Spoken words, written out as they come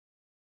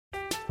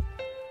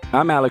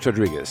I'm Alex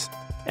Rodriguez.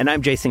 And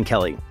I'm Jason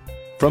Kelly.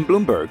 From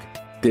Bloomberg,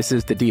 this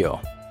is The Deal.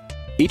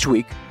 Each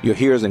week, you'll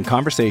hear us in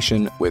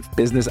conversation with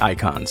business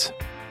icons.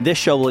 This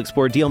show will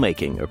explore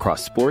deal-making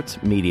across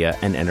sports, media,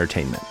 and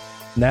entertainment.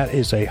 That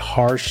is a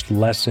harsh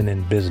lesson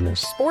in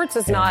business. Sports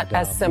is not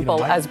as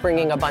simple as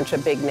bringing a bunch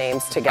of big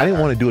names together. I didn't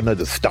want to do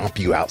another stomp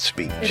you out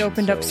speech. It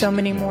opened up so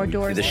many more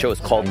doors. The show is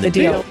called The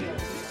Deal.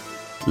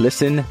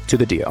 Listen to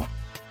The Deal.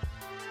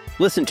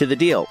 Listen to The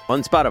Deal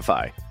on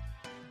Spotify.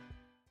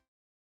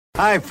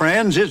 Hi,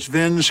 friends. It's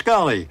Vin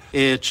Scully.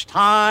 It's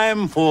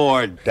time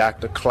for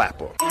Dr.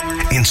 Clapper.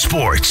 In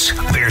sports,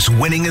 there's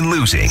winning and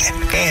losing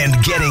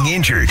and getting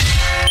injured.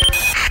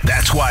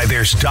 That's why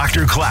there's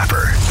Dr.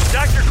 Clapper.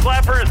 Dr.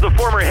 Clapper is the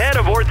former head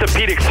of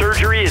orthopedic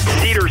surgery at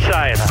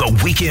Cedars-Sinai. The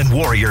Weekend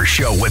Warrior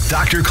Show with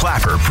Dr.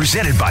 Clapper,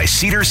 presented by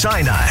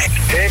Cedars-Sinai.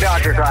 Hey,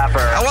 Dr. Clapper.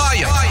 How are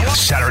you?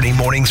 Saturday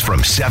mornings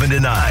from 7 to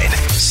 9.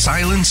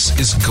 Silence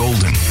is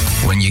golden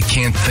when you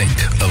can't think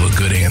of a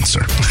good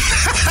answer.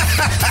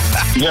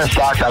 Yes,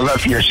 Doc, I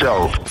love your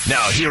show.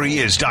 Now, here he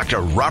is,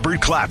 Dr.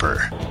 Robert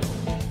Clapper.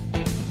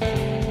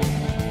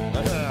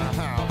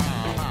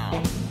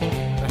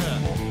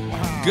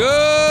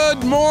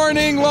 Good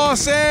morning,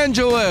 Los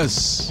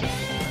Angeles,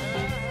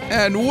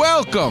 and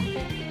welcome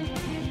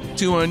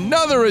to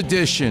another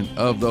edition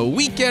of the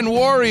Weekend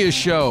Warrior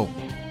Show.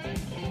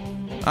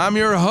 I'm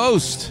your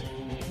host,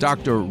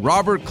 Dr.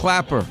 Robert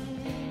Clapper.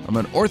 I'm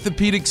an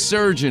orthopedic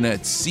surgeon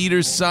at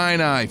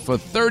Cedars-Sinai for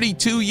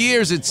 32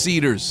 years at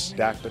Cedars.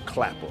 Dr.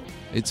 Clapper.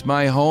 It's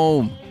my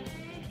home.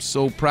 I'm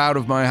so proud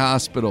of my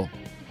hospital.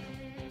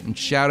 And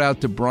shout out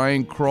to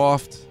Brian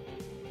Croft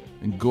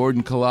and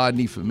Gordon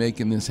Kolodny for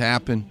making this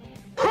happen.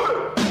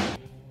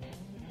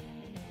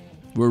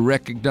 We're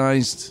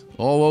recognized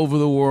all over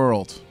the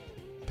world.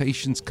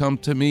 Patients come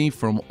to me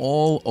from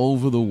all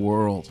over the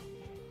world.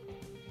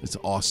 It's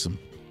awesome.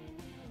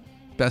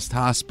 Best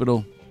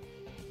hospital.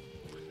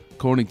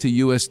 According to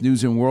U.S.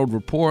 News and World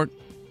Report,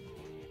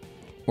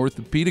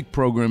 orthopedic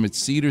program at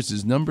Cedars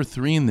is number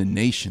 3 in the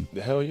nation.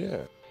 The hell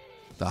yeah.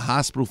 The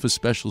hospital for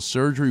special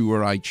surgery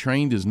where I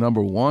trained is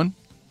number 1.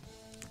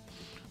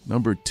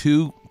 Number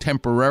 2,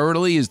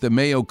 temporarily, is the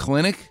Mayo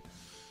Clinic.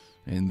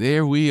 And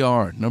there we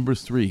are, number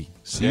 3,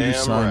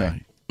 Cedars-Sinai.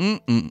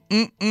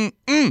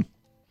 Right.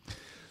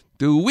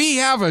 Do we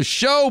have a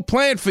show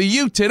planned for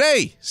you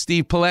today,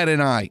 Steve Paulette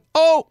and I?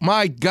 Oh,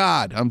 my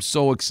God, I'm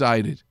so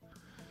excited.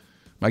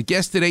 My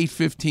guest at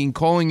 8:15,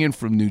 calling in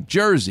from New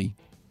Jersey,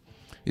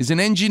 is an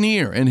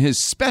engineer, and his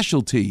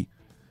specialty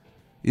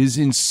is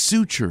in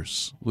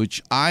sutures,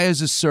 which I,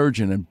 as a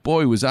surgeon, and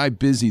boy, was I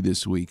busy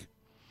this week.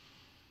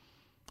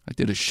 I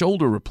did a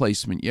shoulder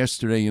replacement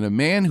yesterday, and a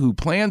man who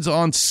plans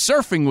on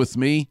surfing with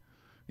me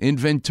in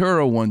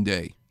Ventura one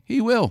day. He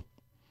will.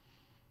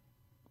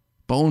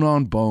 Bone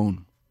on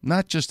bone.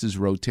 Not just his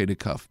rotator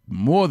cuff.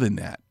 More than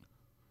that.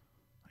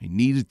 I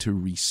needed to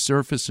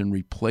resurface and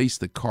replace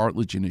the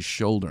cartilage in his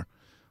shoulder.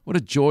 What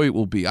a joy it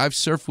will be. I've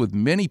surfed with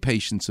many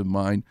patients of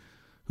mine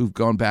who've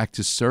gone back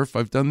to surf.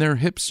 I've done their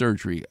hip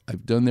surgery.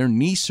 I've done their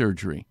knee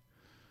surgery.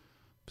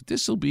 But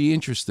this will be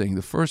interesting.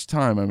 The first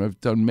time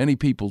I've done many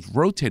people's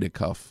rotator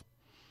cuff,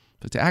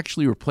 but to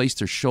actually replace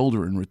their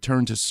shoulder and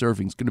return to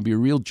surfing is going to be a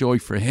real joy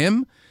for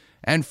him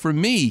and for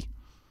me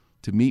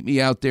to meet me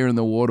out there in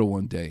the water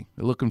one day.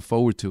 I'm looking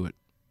forward to it.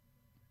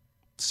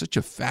 It's such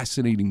a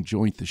fascinating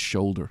joint, the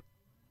shoulder.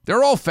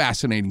 They're all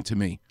fascinating to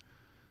me,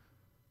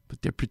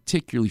 but they're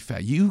particularly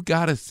You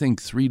got to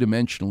think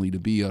three-dimensionally to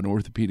be an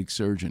orthopedic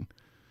surgeon.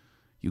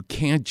 You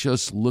can't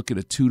just look at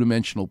a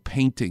two-dimensional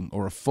painting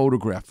or a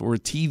photograph or a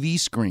TV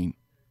screen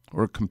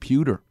or a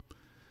computer,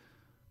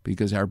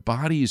 because our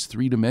body is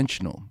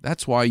three-dimensional.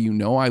 That's why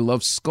I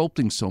love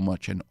sculpting so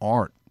much and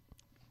art.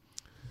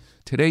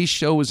 Today's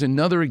show is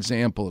another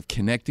example of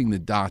connecting the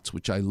dots,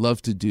 which I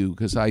love to do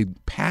because I'm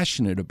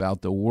passionate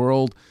about the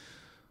world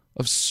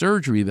of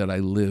surgery that I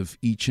live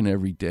each and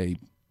every day.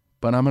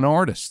 But I'm an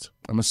artist.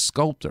 I'm a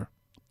sculptor.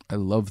 I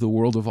love the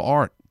world of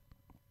art.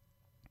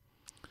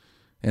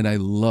 And I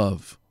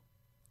love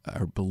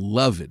our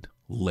beloved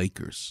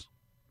Lakers.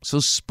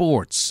 So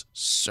sports,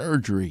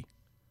 surgery,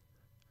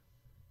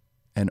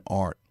 and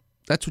art.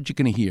 That's what you're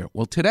going to hear.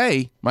 Well,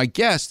 today, my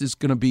guest is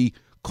going to be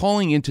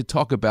calling in to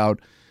talk about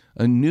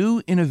a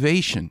new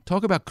innovation.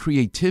 Talk about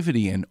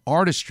creativity and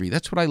artistry.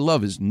 That's what I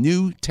love, is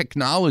new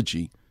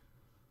technology.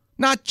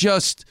 Not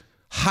just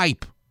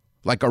hype,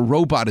 like a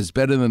robot is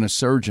better than a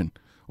surgeon,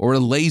 or a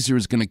laser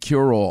is going to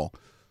cure all.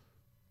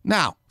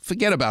 Now,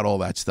 forget about all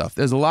that stuff.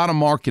 There's a lot of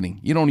marketing.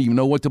 You don't even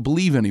know what to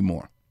believe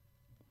anymore.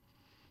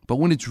 But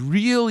when it's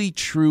really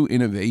true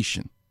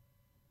innovation,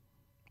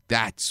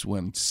 that's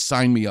when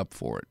sign me up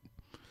for it.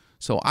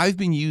 So I've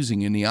been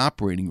using in the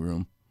operating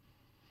room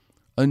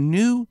a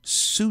new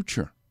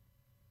suture.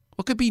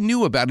 What could be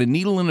new about a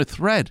needle and a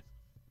thread?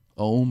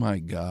 Oh my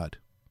God.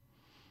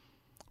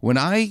 When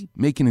I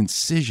make an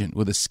incision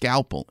with a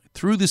scalpel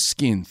through the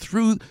skin,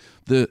 through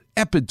the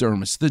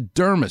epidermis, the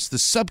dermis, the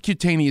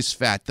subcutaneous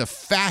fat, the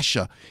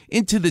fascia,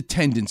 into the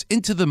tendons,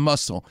 into the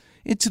muscle,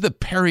 into the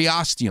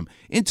periosteum,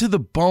 into the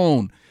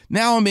bone,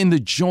 Now I'm in the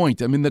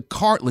joint. I'm in the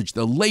cartilage,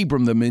 the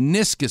labrum, the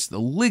meniscus, the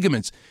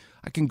ligaments.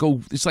 I can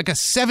go, it's like a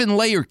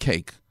 7-layer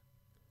cake.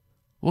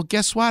 Well,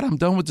 guess what? I'm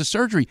done with the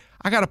surgery.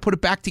 I got to put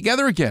it back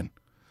together again.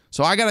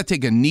 So I got to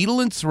take a needle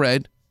and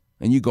thread,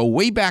 and you go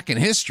way back in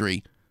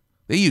history.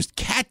 They used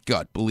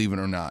catgut, believe it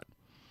or not.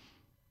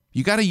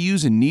 You got to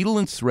use a needle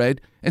and thread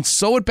and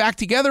sew it back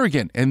together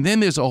again. And then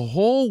there's a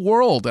whole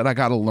world that I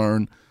got to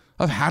learn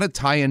of how to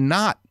tie a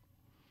knot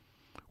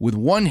with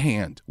one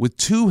hand, with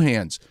two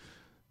hands.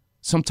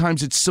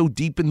 Sometimes it's so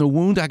deep in the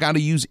wound, I got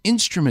to use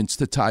instruments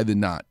to tie the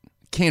knot.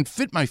 Can't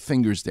fit my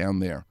fingers down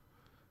there.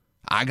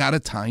 I got to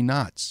tie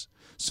knots.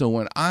 So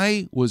when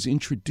I was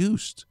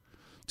introduced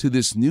to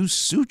this new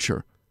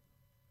suture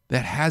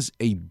that has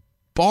a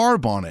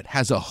barb on it,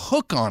 has a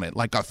hook on it,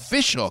 like a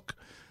fish hook,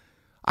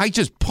 I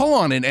just pull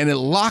on it and it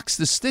locks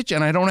the stitch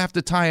and I don't have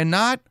to tie a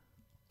knot.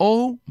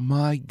 Oh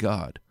my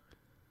God.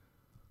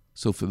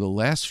 So for the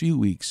last few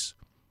weeks,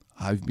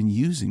 I've been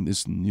using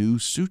this new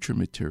suture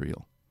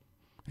material.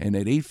 And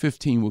at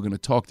 8:15, we're going to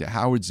talk to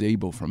Howard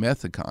Zabel from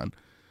Ethicon,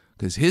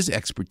 because his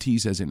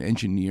expertise as an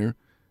engineer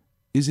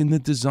is in the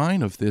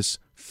design of this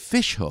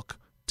fish hook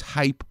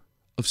type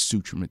of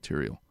suture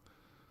material.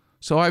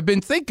 So I've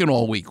been thinking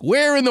all week,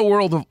 where in the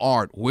world of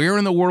art, where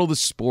in the world of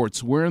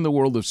sports, where in the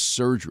world of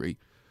surgery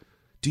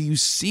do you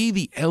see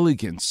the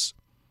elegance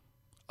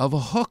of a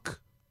hook?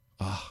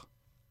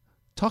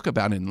 Talk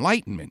about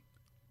enlightenment.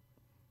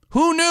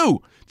 Who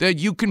knew that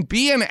you can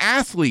be an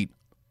athlete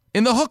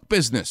in the hook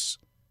business?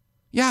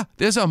 Yeah,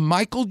 there's a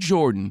Michael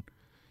Jordan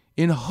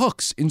in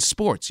hooks in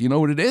sports. You know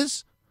what it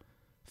is?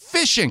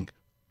 Fishing.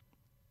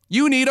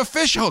 You need a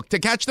fish hook to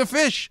catch the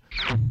fish.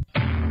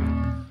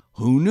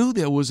 Who knew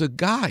there was a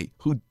guy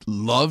who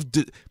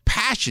loved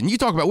passion? You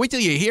talk about, wait till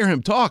you hear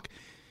him talk.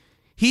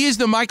 He is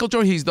the Michael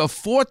Jordan. He's the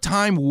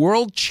 4-time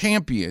world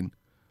champion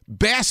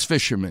bass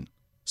fisherman.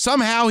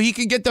 Somehow he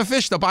can get the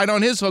fish to bite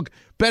on his hook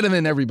better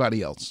than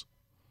everybody else.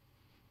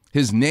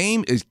 His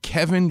name is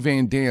Kevin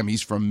Van Dam.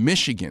 He's from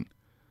Michigan.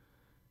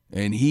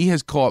 And he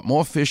has caught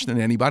more fish than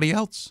anybody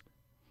else.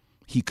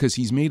 Because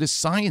he's made a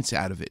science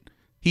out of it.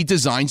 He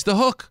designs the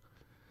hook.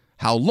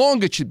 How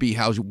long it should be,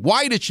 how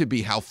wide it should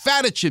be, how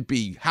fat it should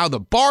be, how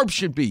the barb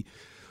should be.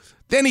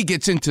 Then he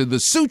gets into the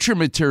suture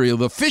material,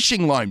 the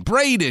fishing line,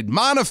 braided,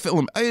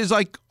 monofilament. It's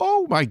like,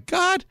 oh my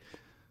God.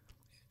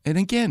 And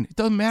again, it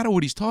doesn't matter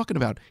what he's talking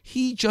about.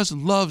 He just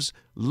loves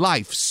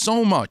life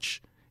so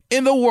much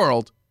in the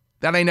world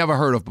that I never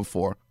heard of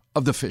before,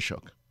 of the fish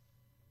hook.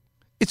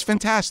 It's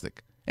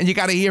fantastic. And you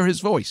got to hear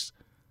his voice.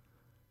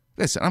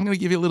 Listen, I'm going to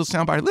give you a little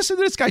soundbite. Listen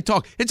to this guy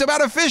talk. It's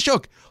about a fish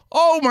hook.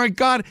 Oh my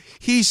God.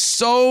 He's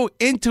so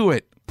into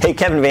it. Hey,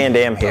 Kevin Van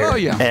Dam here. Oh,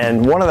 yeah.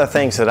 And one of the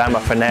things that I'm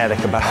a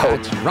fanatic about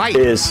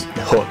is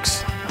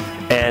hooks.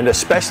 And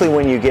especially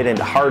when you get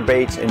into hard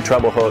baits and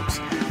treble hooks,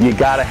 you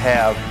got to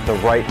have the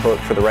right hook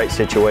for the right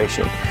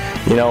situation.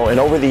 You know, and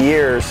over the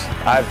years,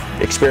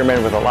 I've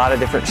experimented with a lot of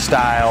different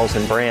styles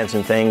and brands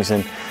and things,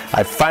 and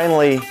I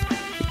finally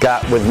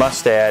got with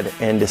Mustad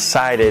and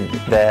decided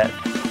that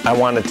I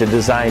wanted to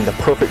design the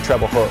perfect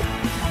treble hook,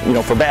 you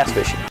know, for bass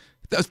fishing.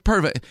 That's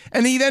perfect.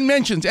 And he then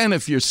mentions, and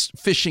if you're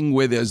fishing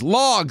where there's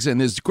logs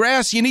and there's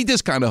grass, you need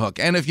this kind of hook.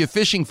 And if you're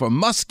fishing for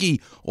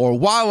muskie or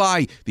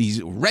walleye, these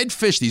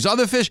redfish, these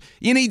other fish,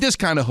 you need this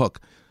kind of hook.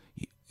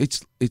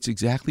 It's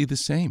exactly the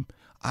same.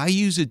 I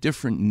use a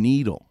different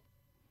needle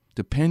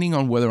depending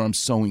on whether I'm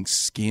sewing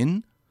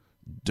skin,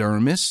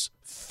 dermis,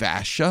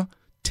 fascia,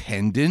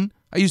 tendon.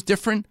 I use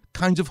different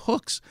kinds of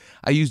hooks.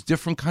 I use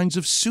different kinds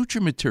of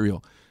suture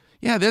material.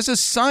 Yeah, there's a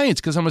science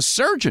because I'm a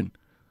surgeon.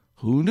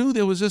 Who knew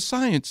there was a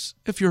science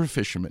if you're a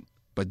fisherman?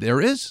 But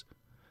there is.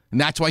 And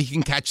that's why you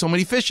can catch so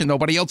many fish and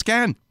nobody else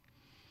can.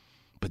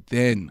 But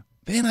then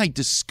I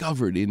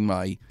discovered in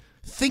my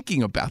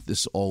thinking about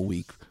this all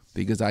week,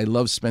 because I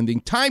love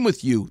spending time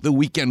with you, the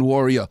weekend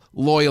warrior,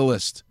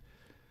 loyalist.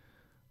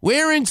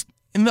 Where in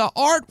the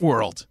art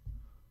world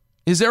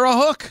is there a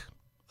hook?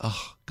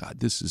 Oh, God,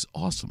 this is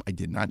awesome. I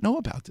did not know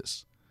about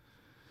this.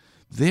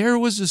 There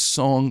was a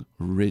song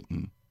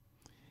written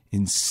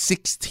in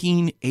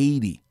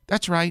 1680.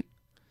 That's right.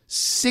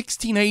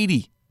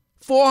 1680,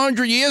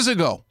 400 years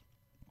ago.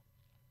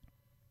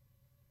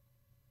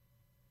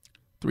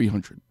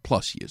 300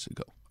 plus years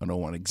ago. I don't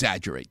want to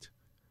exaggerate.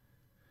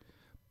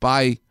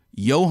 By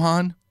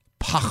Johann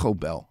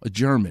Pachelbel, a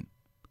German.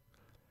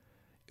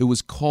 It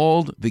was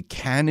called the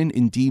Canon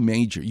in D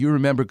Major. You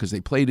remember because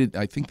they played it.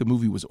 I think the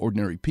movie was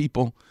Ordinary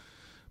People.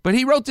 But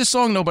he wrote this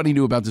song. Nobody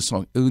knew about this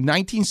song. In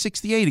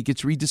 1968, it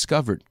gets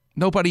rediscovered.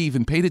 Nobody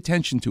even paid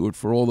attention to it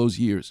for all those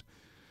years.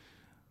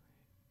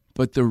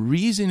 But the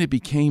reason it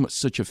became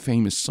such a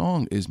famous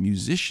song is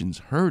musicians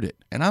heard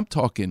it. And I'm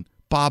talking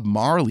Bob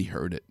Marley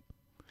heard it.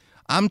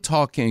 I'm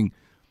talking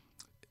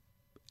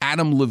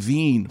Adam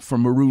Levine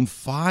from Maroon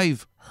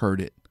 5 heard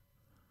it.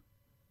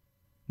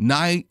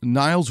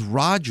 Niles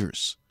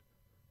Rodgers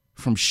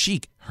from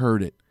Chic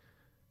heard it.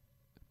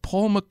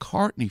 Paul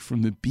McCartney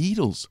from the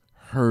Beatles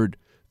heard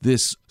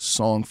this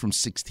song from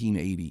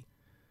 1680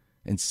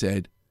 and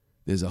said,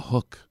 there's a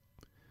hook.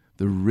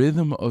 The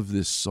rhythm of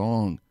this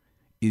song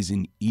is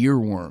an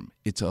earworm.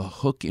 It's a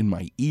hook in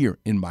my ear,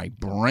 in my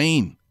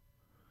brain.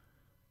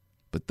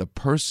 But the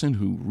person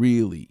who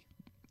really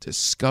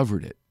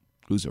discovered it,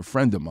 who's a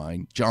friend of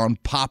mine, John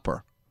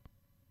Popper,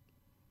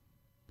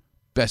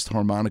 best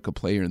harmonica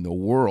player in the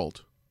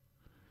world,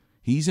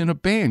 he's in a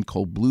band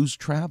called Blues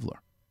Traveler.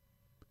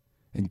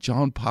 And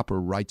John Popper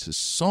writes a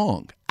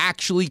song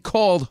actually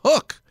called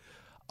Hook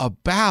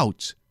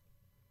about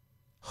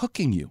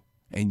hooking you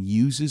and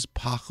uses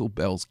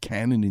Pachelbel's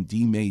Canon in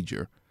D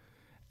major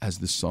as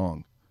the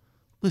song.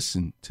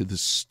 Listen to the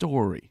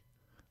story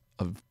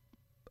of...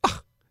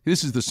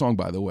 this is the song,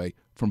 by the way,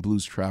 from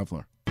Blues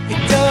Traveler.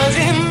 It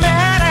doesn't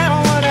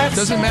matter what I say.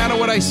 Doesn't matter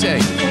what I say.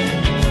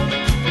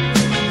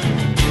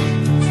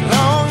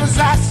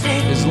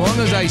 As long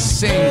as I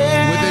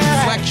sing with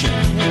inflection.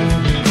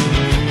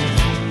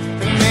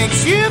 It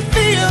makes you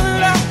feel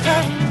like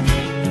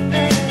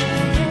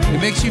it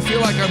makes you feel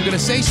like I'm going to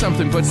say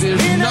something, but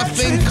there's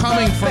nothing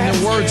coming from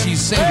the words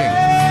he's singing.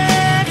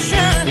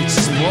 It's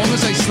as long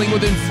as I sing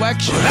with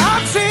inflection.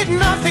 I've said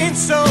nothing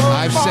so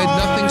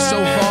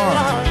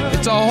far.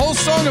 It's a whole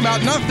song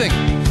about nothing.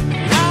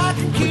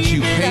 But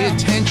you pay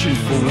attention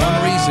for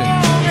one reason.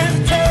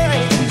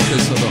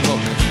 Because of the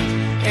hook.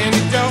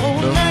 The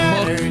hook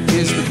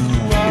is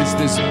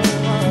this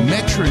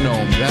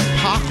metronome that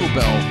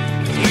Pachelbel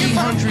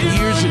 300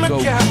 years ago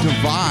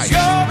devised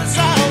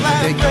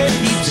that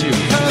keeps you.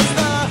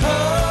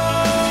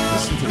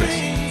 Listen to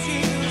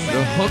this.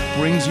 The hook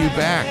brings you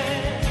back.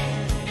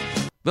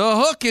 The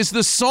hook is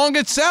the song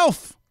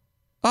itself.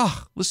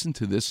 Listen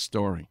to this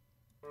story.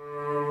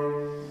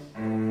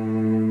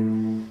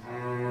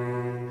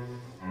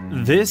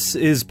 This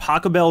is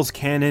Pachelbel's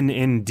Canon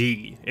in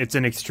D. It's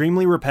an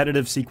extremely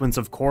repetitive sequence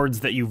of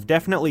chords that you've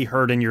definitely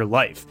heard in your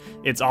life.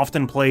 It's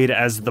often played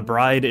as the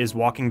bride is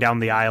walking down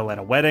the aisle at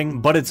a wedding,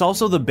 but it's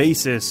also the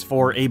basis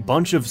for a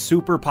bunch of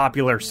super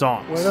popular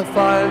songs. When I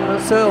find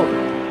myself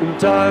in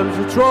times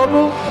of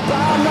trouble,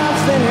 I'm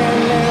not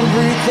singing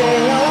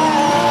everything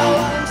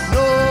aloud.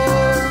 No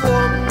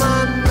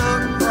woman,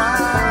 not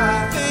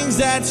cry. Things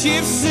that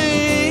you've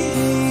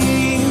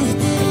seen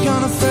are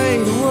gonna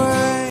fade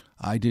away.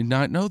 I did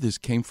not know this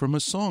came from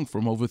a song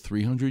from over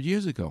 300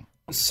 years ago.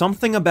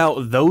 Something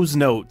about those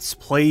notes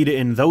played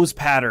in those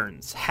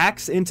patterns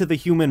hacks into the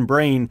human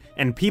brain,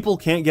 and people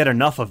can't get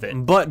enough of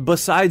it. But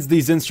besides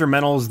these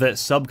instrumentals that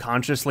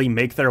subconsciously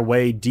make their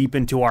way deep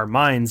into our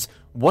minds,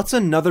 what's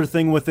another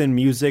thing within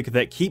music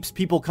that keeps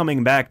people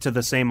coming back to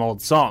the same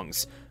old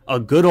songs? A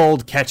good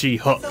old catchy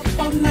hook. Up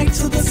all night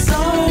to the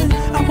sun.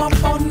 I'm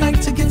up all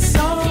night to get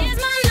some. Here's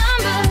my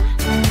number,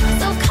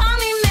 so call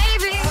me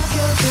maybe. I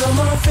can feel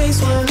my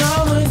face when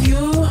I'm with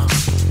you,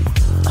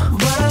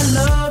 but I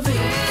love it.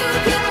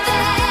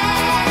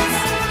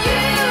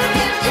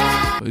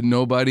 But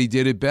nobody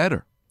did it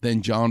better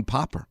than John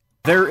Popper.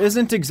 There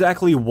isn't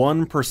exactly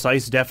one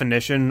precise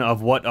definition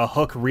of what a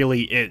hook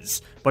really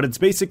is, but it's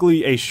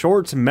basically a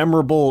short,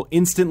 memorable,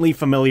 instantly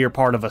familiar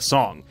part of a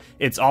song.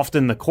 It's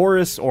often the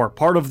chorus or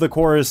part of the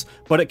chorus,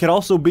 but it could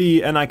also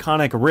be an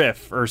iconic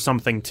riff or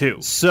something too.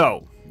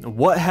 So,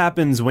 what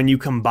happens when you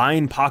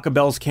combine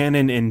Pachelbel's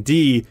Canon in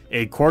D,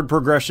 a chord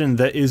progression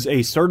that is a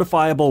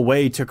certifiable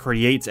way to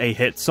create a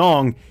hit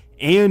song,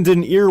 and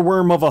an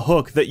earworm of a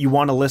hook that you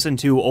want to listen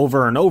to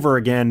over and over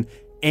again,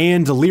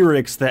 and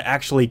lyrics that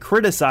actually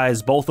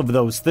criticize both of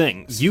those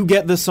things? You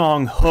get the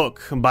song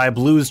Hook by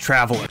Blues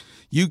Traveler.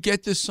 You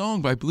get this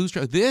song by Blues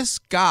Traveler. This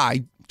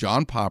guy,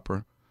 John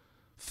Popper,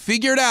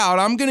 figured out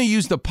I'm going to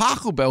use the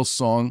Pachelbel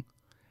song,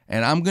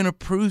 and I'm going to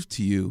prove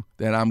to you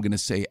that I'm going to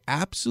say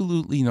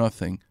absolutely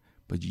nothing,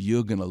 but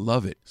you're going to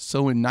love it.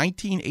 So in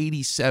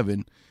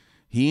 1987,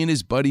 he and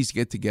his buddies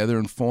get together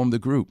and form the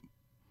group.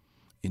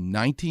 In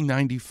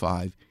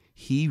 1995,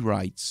 he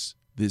writes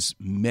this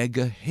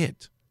mega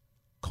hit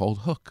called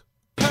Hook.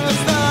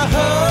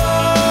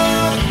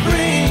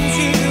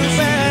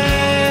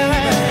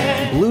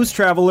 Blues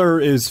Traveler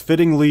is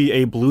fittingly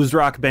a blues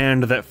rock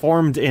band that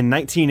formed in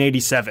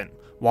 1987.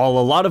 While a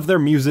lot of their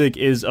music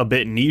is a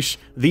bit niche,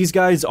 these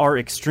guys are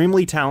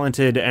extremely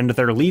talented, and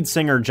their lead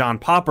singer John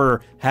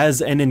Popper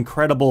has an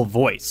incredible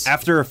voice.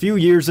 After a few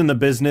years in the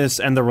business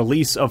and the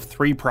release of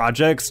 3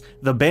 projects,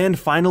 the band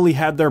finally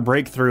had their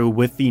breakthrough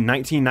with the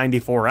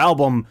 1994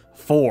 album,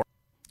 4.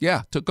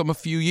 Yeah, took them a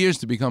few years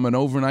to become an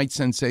overnight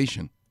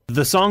sensation.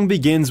 The song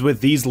begins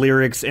with these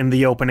lyrics in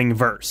the opening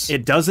verse.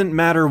 It doesn't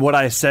matter what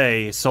I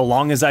say, so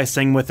long as I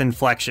sing with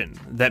inflection.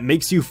 That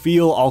makes you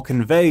feel I'll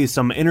convey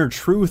some inner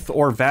truth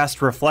or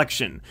vast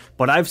reflection.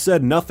 But I've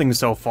said nothing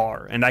so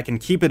far, and I can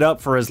keep it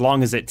up for as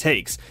long as it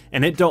takes.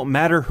 And it don't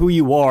matter who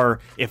you are,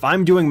 if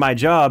I'm doing my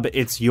job,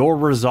 it's your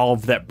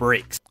resolve that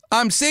breaks.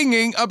 I'm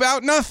singing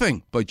about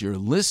nothing, but you're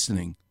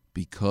listening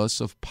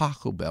because of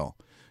Pachelbel.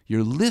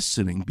 You're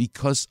listening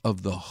because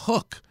of the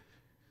hook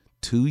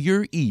to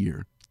your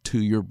ear to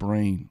your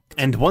brain.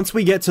 And once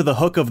we get to the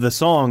hook of the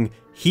song,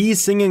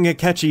 he's singing a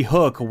catchy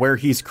hook where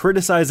he's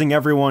criticizing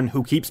everyone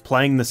who keeps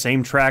playing the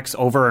same tracks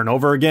over and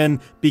over again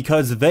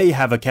because they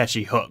have a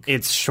catchy hook.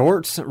 It's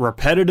short,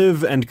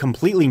 repetitive, and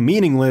completely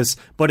meaningless,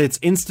 but it's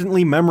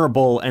instantly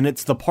memorable, and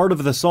it's the part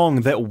of the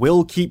song that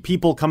will keep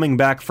people coming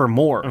back for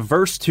more.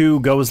 Verse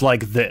 2 goes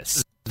like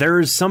this. There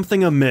is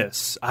something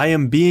amiss. I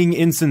am being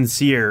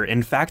insincere.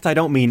 In fact, I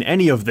don't mean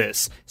any of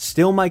this.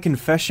 Still, my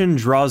confession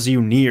draws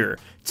you near.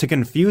 To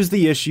confuse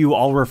the issue,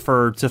 I'll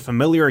refer to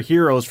familiar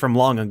heroes from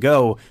long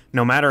ago.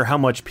 No matter how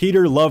much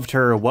Peter loved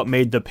her, what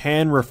made the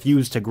pan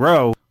refuse to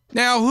grow.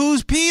 Now,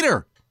 who's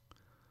Peter?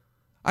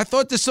 I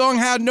thought the song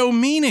had no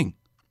meaning.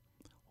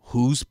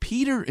 Who's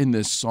Peter in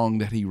this song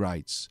that he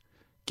writes?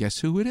 Guess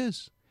who it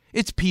is?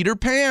 It's Peter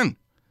Pan.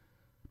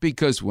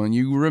 Because when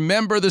you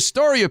remember the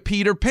story of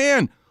Peter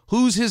Pan,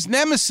 who's his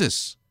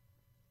nemesis?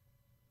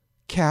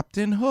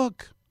 Captain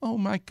Hook. Oh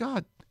my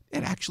God.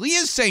 It actually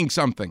is saying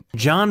something.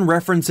 John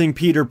referencing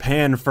Peter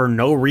Pan for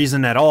no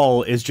reason at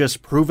all is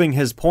just proving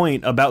his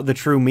point about the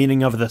true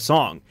meaning of the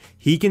song.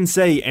 He can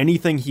say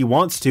anything he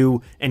wants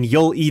to, and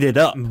you'll eat it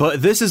up.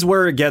 But this is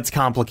where it gets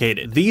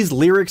complicated. These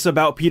lyrics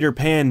about Peter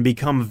Pan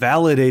become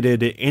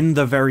validated in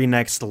the very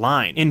next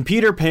line. In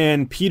Peter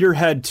Pan, Peter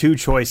had two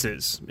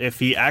choices. If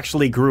he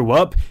actually grew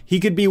up, he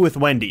could be with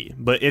Wendy.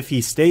 But if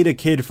he stayed a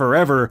kid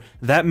forever,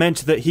 that meant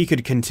that he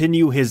could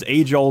continue his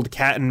age-old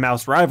cat and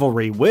mouse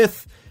rivalry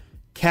with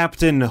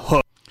Captain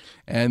Hook.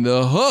 And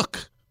the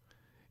hook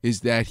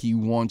is that he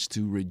wants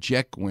to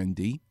reject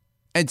Wendy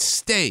and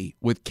stay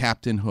with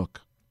Captain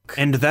Hook.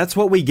 And that's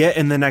what we get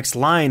in the next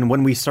line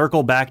when we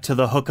circle back to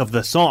the hook of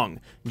the song.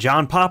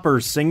 John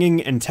Popper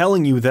singing and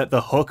telling you that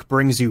the hook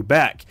brings you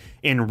back.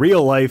 In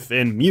real life,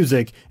 in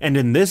music, and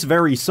in this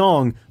very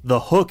song, the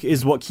hook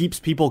is what keeps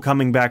people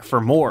coming back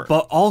for more.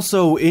 But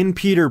also in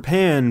Peter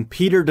Pan,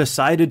 Peter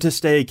decided to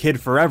stay a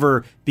kid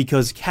forever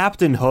because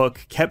Captain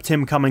Hook kept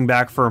him coming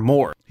back for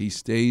more. He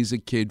stays a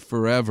kid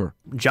forever.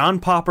 John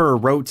Popper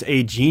wrote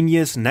a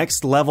genius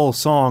next-level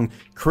song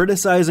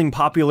criticizing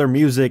popular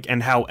music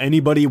and how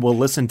anybody will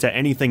listen to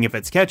anything if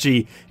it's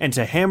catchy, and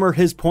to hammer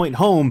his point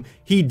home,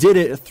 he did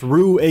it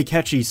through a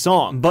catchy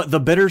song. But the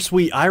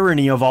bittersweet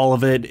irony of all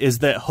of it is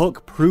that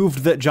Hook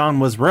proved that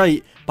John was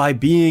right by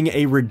being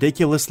a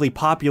ridiculously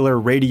popular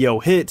radio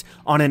hit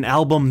on an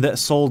album that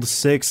sold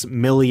 6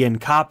 million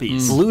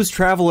copies. Blues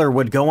Traveler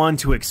would go on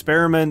to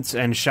experiment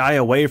and shy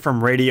away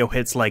from radio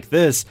hits like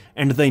this,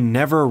 and they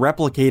never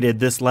replicated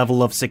this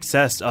level of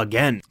success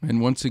again.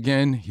 And once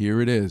again,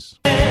 here it is.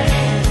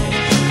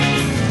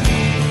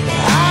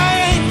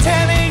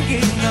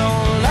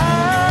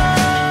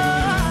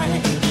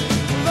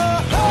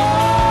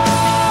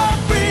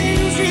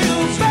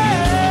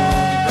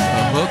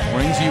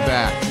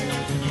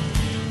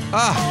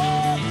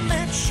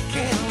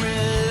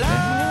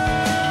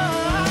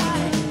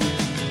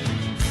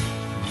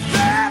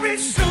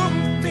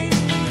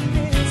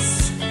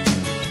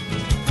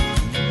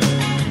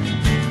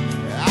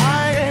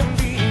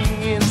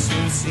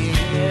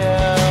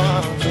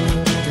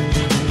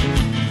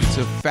 It's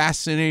a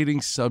fascinating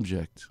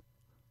subject,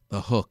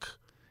 the hook.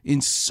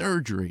 In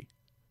surgery,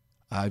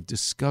 I've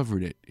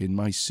discovered it in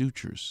my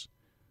sutures.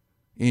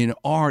 In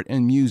art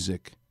and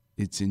music,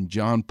 it's in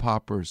John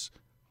Popper's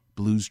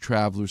Blues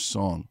Traveler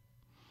song.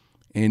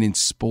 And in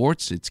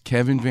sports, it's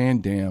Kevin Van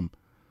Dam,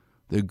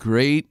 the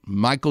great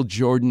Michael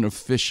Jordan of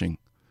fishing.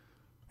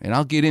 And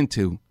I'll get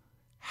into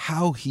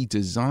how he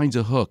designs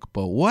a hook.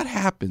 But what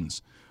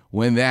happens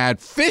when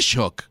that fish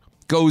hook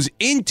goes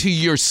into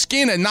your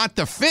skin and not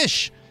the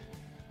fish?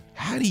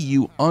 How do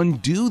you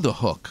undo the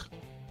hook?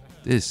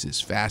 This is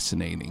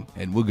fascinating,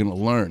 and we're going to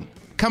learn.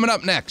 Coming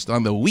up next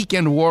on the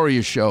Weekend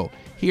Warrior Show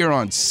here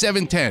on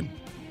 710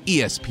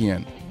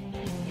 ESPN.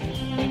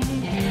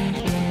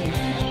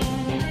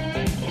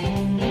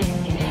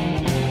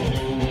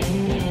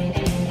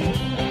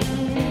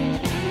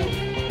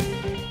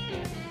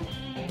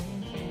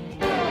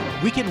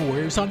 Weekend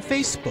Warriors on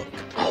Facebook.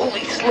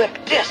 Holy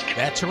slip disc.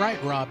 That's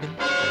right, Robin.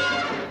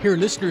 Hear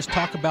listeners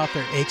talk about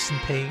their aches and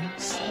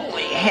pains.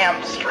 Holy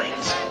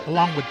hamstrings.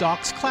 Along with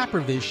Doc's Clapper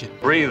Vision.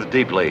 Breathe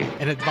deeply.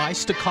 And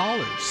advice to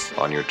callers.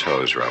 On your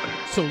toes, Robin.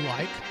 So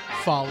like,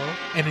 follow,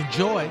 and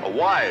enjoy. A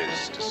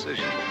wise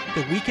decision.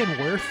 The Weekend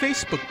Warrior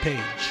Facebook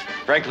page.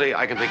 Frankly,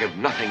 I can think of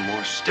nothing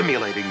more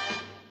stimulating.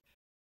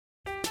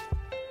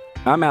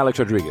 I'm Alex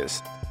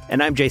Rodriguez.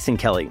 And I'm Jason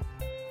Kelly.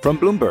 From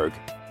Bloomberg,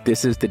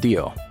 this is The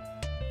Deal.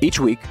 Each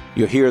week,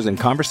 you'll hear us in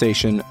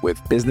conversation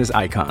with business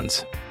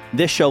icons.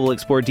 This show will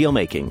explore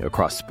deal-making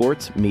across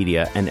sports,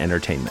 media, and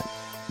entertainment.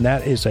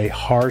 That is a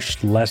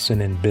harsh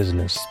lesson in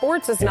business.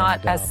 Sports is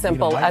not as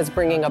simple as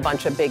bringing a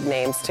bunch of big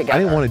names together. I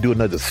didn't want to do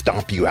another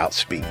stomp you out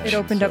speech. It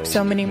opened up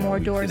so many more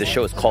doors. The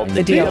show is called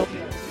The Deal.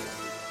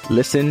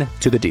 Listen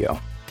to The Deal.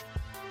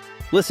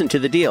 Listen to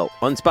The Deal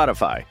on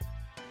Spotify.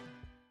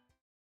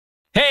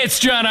 Hey, it's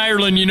John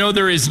Ireland. You know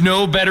there is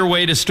no better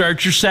way to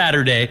start your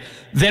Saturday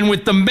than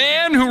with the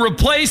man who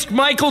replaced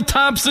Michael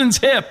Thompson's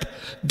hip,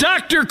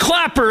 Dr.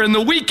 Clapper and the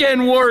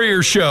Weekend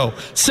Warrior Show,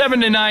 7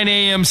 to 9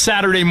 a.m.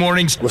 Saturday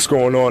mornings. What's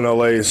going on,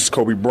 LA? This is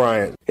Kobe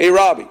Bryant. Hey,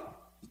 Robbie,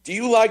 do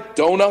you like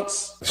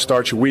donuts?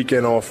 Start your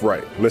weekend off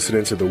right,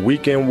 listening to the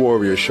Weekend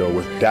Warrior Show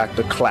with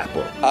Dr.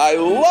 Clapper. I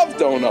love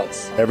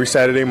donuts. Every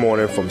Saturday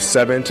morning from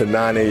 7 to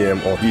 9 a.m.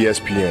 on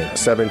ESPN,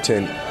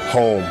 710,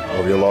 home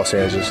of your Los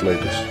Angeles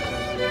Lakers.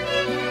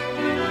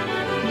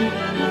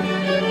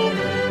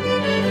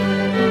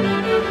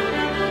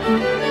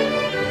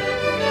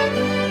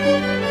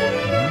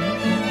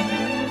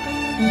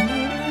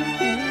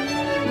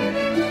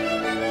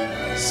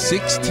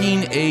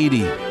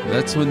 $1680.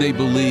 That's when they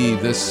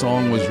believe this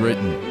song was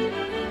written.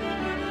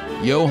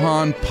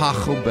 Johann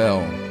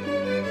Pachelbel.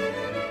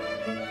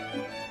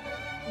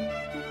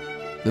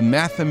 The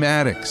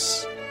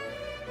mathematics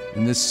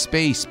and the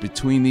space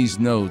between these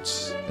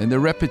notes and the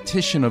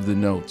repetition of the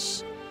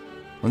notes.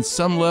 On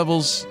some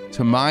levels,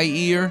 to my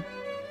ear,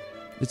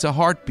 it's a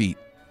heartbeat.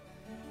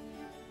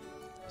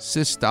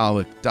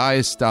 Systolic,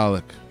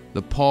 diastolic,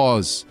 the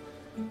pause,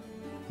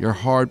 your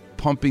heart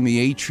pumping the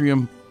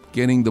atrium,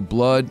 getting the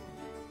blood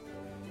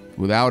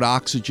without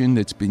oxygen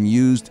that's been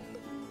used,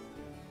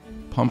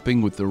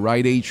 pumping with the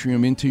right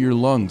atrium into your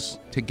lungs.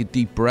 Take a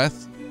deep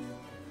breath.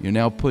 You're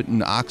now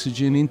putting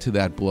oxygen into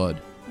that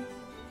blood.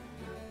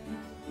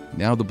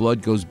 Now the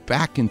blood goes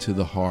back into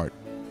the heart.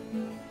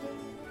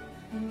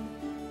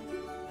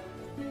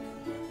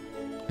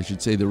 I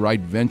should say the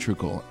right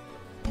ventricle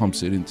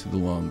pumps it into the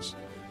lungs.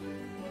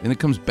 Then it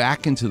comes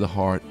back into the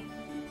heart,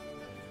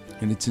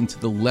 and it's into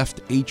the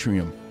left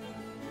atrium.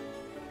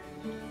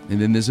 And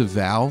then there's a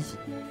valve,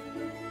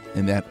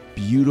 and that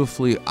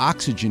beautifully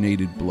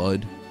oxygenated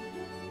blood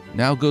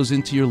now goes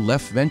into your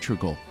left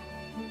ventricle.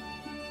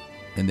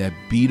 And that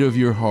beat of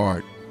your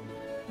heart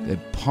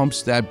that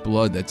pumps that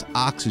blood that's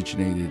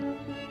oxygenated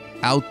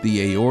out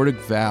the aortic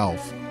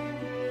valve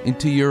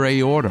into your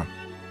aorta.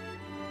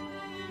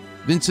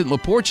 Vincent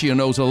Laportia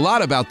knows a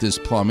lot about this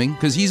plumbing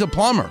because he's a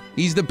plumber.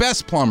 He's the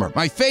best plumber,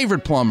 my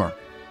favorite plumber.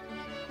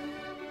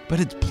 But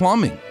it's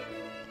plumbing.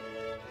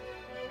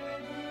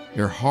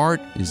 Your heart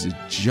is a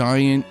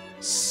giant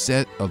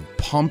set of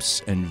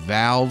pumps and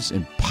valves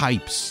and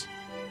pipes.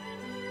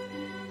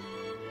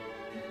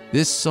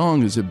 This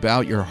song is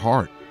about your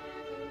heart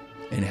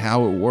and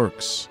how it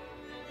works.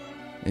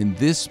 And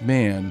this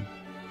man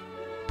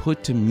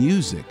put to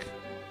music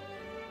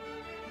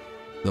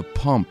the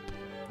pump,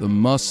 the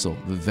muscle,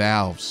 the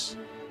valves.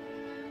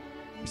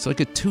 It's like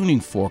a tuning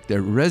fork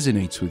that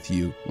resonates with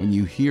you when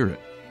you hear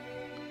it.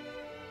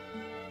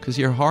 Because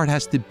your heart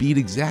has to beat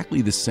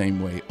exactly the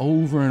same way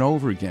over and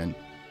over again.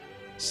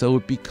 So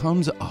it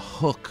becomes a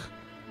hook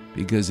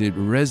because it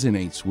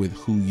resonates with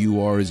who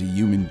you are as a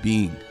human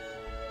being.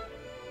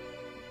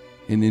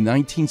 And in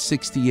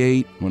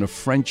 1968, when a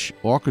French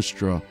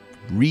orchestra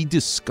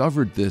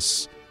rediscovered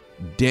this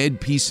dead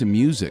piece of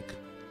music,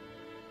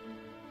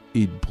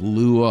 it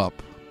blew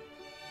up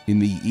in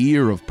the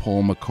ear of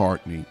Paul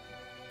McCartney,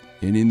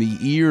 and in the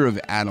ear of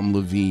Adam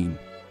Levine,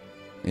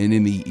 and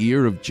in the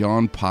ear of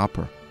John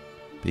Popper,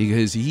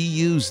 because he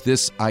used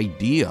this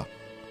idea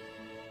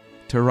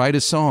to write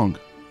a song.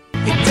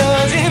 It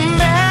doesn't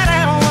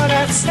matter what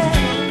I say,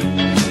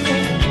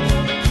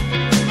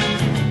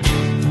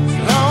 as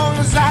long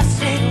as I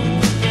sing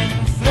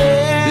and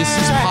play. This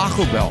is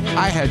Pachelbel.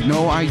 I had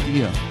no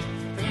idea.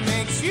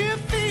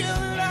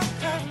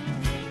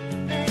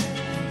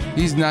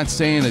 He's not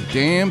saying a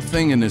damn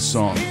thing in this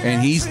song,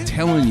 and he's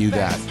telling you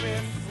that.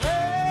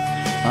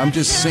 I'm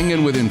just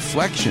singing with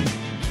inflection.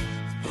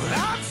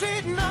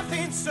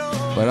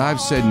 But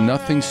I've said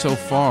nothing so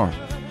far.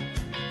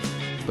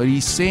 But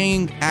he's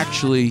saying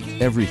actually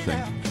everything.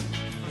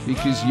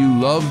 Because you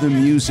love the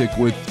music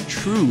with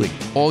truly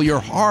all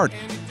your heart.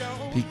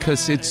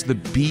 Because it's the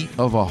beat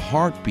of a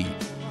heartbeat.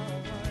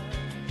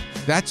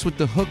 That's what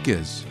the hook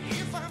is.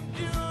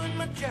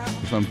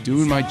 If I'm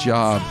doing my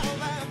job,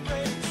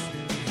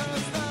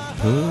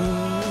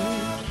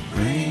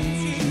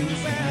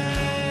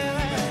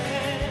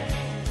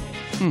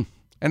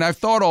 and I've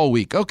thought all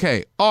week,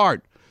 okay,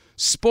 art,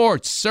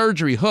 sports,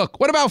 surgery, hook.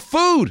 What about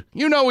food?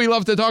 You know we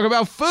love to talk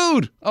about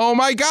food. Oh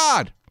my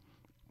God.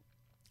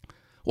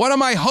 What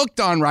am I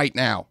hooked on right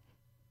now?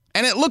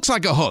 And it looks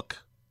like a hook.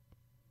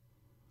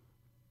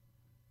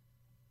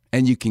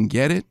 And you can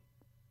get it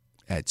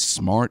at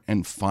Smart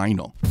and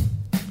Final.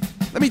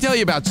 Let me tell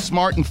you about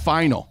Smart and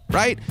Final,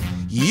 right?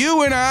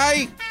 You and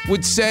I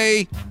would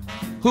say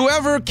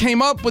whoever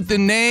came up with the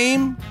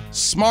name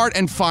Smart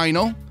and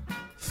Final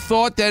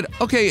thought that,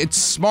 okay, it's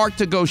smart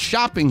to go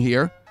shopping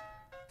here,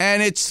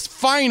 and it's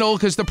final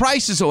because the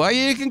price is low.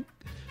 You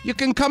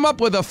can come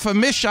up with a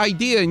famish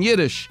idea in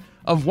Yiddish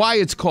of why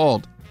it's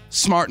called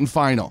Smart and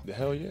Final. The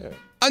hell yeah.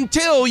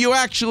 Until you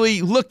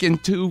actually look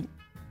into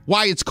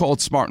why it's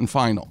called Smart and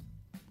Final.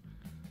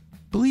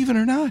 Believe it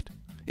or not,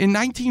 in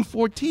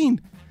 1914,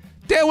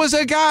 there was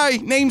a guy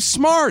named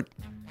Smart,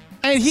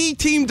 and he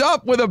teamed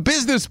up with a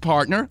business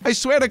partner. I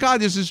swear to God,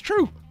 this is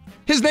true.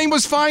 His name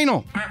was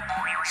Final.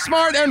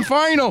 Smart and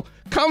Final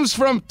comes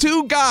from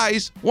two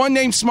guys, one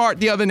named Smart,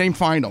 the other named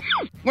Final.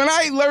 When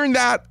I learned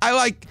that,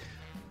 I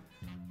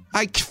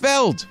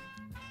kvelled.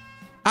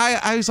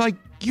 I was like,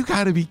 you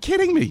gotta be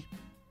kidding me.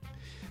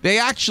 They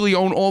actually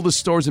own all the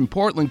stores in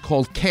Portland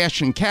called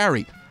Cash and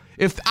Carry.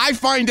 If I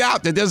find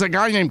out that there's a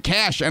guy named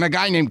Cash and a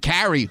guy named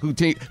Carry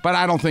but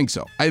I don't think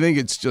so. I think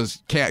it's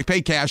just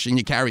pay cash and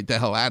you carry it the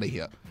hell out of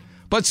here.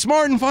 But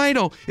Smart and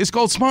Final is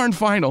called Smart and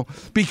Final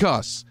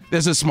because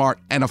there's a Smart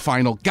and a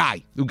Final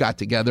guy who got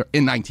together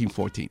in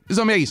 1914. It's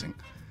amazing.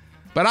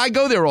 But I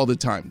go there all the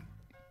time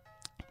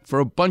for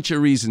a bunch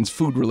of reasons,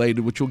 food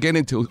related, which we'll get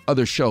into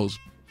other shows.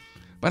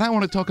 But I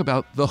want to talk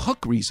about the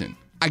hook reason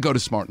I go to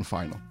Smart and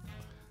Final.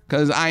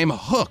 Because I am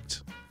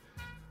hooked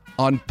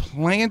on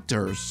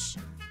Planters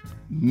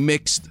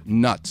mixed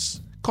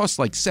nuts. Costs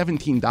like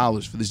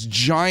 $17 for this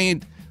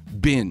giant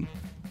bin.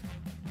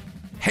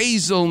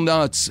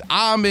 Hazelnuts,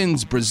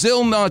 almonds,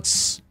 Brazil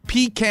nuts,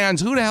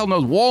 pecans, who the hell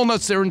knows,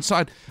 walnuts they're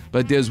inside.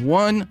 But there's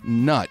one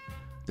nut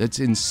that's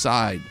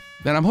inside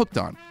that I'm hooked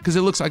on because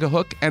it looks like a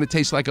hook and it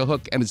tastes like a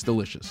hook and it's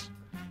delicious.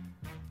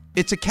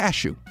 It's a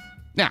cashew.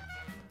 Now,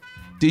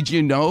 did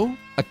you know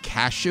a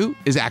cashew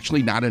is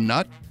actually not a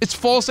nut? It's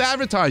false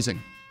advertising.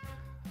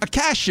 A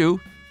cashew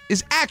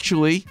is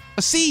actually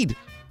a seed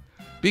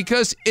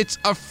because it's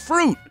a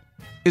fruit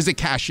is a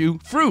cashew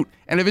fruit.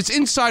 And if it's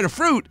inside a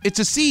fruit, it's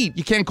a seed.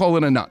 You can't call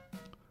it a nut.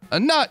 A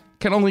nut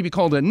can only be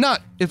called a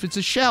nut if it's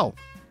a shell.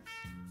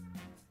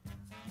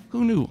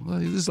 Who knew?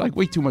 This is like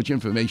way too much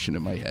information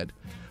in my head.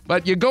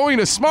 But you're going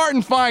to Smart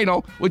and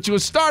Final, which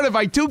was started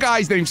by two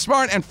guys named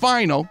Smart and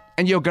Final,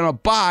 and you're going to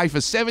buy for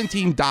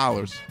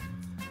 $17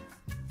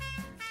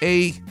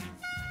 a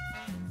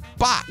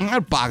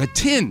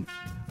tin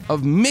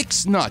of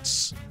mixed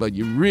nuts. But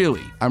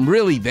I'm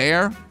really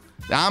there.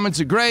 The almonds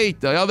are great.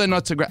 The other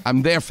nuts are great.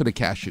 I'm there for the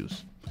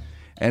cashews.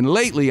 And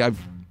lately, I've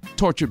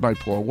tortured my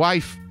poor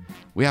wife.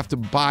 We have to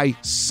buy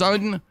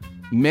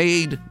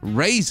Sun-made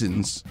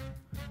raisins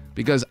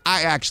because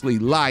I actually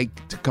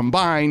like to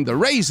combine the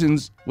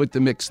raisins with the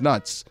mixed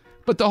nuts.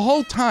 But the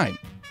whole time,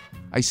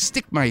 I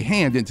stick my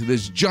hand into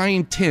this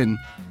giant tin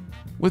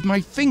with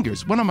my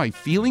fingers. What am I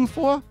feeling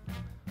for?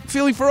 I'm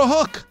feeling for a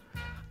hook.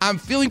 I'm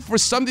feeling for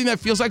something that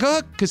feels like a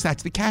hook because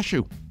that's the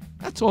cashew.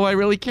 That's all I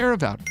really care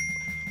about.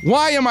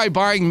 Why am I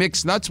buying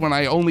mixed nuts when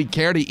I only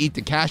care to eat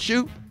the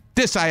cashew?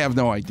 This I have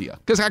no idea.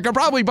 Because I could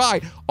probably buy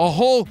a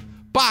whole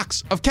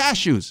box of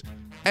cashews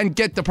and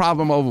get the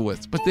problem over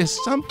with. But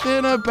there's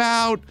something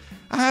about,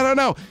 I don't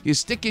know, you're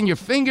sticking your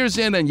fingers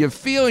in and you're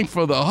feeling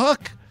for the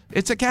hook.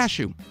 It's a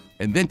cashew.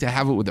 And then to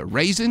have it with a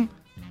raisin,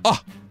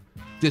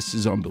 this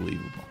is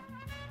unbelievable.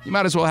 You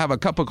might as well have a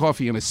cup of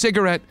coffee and a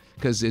cigarette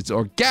because it's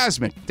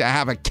orgasmic to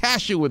have a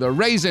cashew with a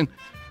raisin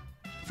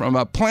from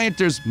a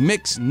Planters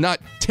mixed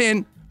nut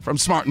tin from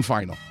Smart and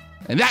Final.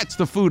 And that's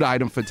the food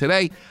item for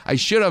today. I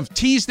should have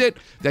teased it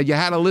that you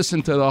had to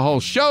listen to the whole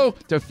show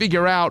to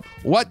figure out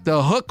what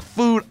the hook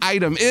food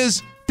item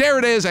is. There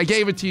it is. I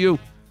gave it to you.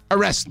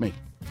 Arrest me.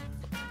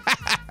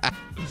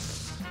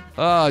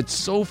 It's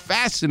so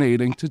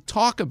fascinating to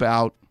talk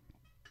about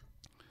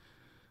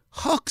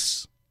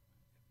hooks.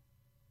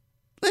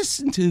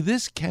 Listen to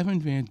this, Kevin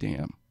Van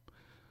Dam.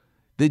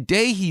 The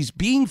day he's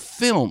being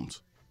filmed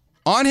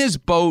on his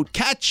boat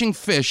catching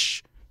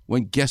fish,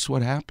 when guess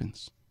what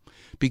happens?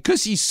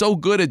 Because he's so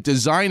good at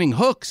designing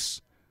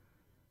hooks,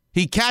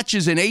 he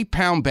catches an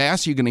 8-pound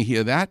bass, you're going to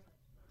hear that,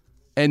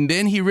 and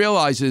then he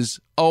realizes,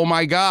 oh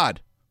my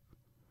God,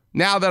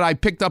 now that I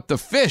picked up the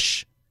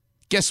fish,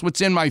 guess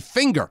what's in my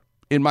finger,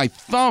 in my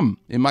thumb,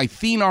 in my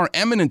thenar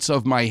eminence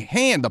of my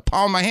hand, the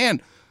palm of my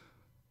hand?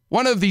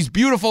 One of these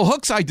beautiful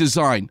hooks I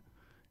designed.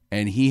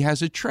 And he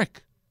has a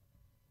trick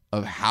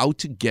of how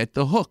to get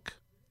the hook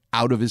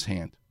out of his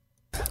hand.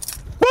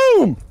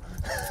 Boom!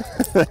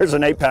 There's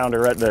an 8-pounder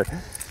right there.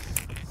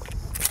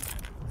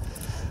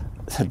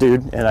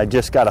 Dude, and I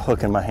just got a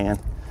hook in my hand.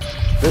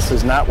 This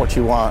is not what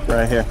you want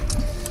right here.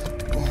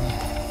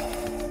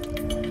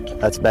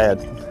 That's bad.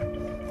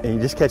 And you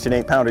just catch an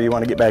 8-pounder, you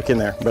want to get back in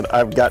there. But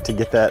I've got to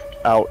get that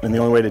out, and the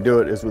only way to do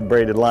it is with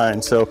braided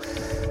line. So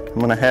I'm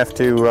going to have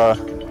to...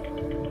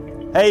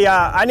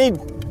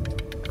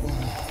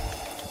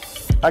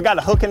 I got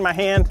a hook in my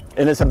hand,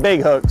 and it's a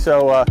big hook,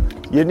 so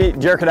you need to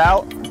jerk it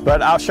out,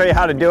 but I'll show you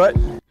how to do it.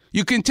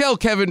 You can tell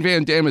Kevin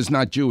Van Dam is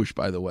not Jewish,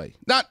 by the way.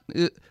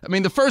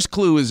 The first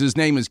clue is his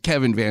name is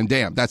Kevin Van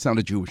Dam. That's not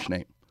a Jewish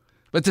name.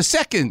 But the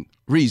second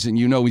reason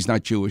you know he's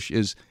not Jewish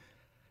is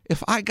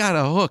if I got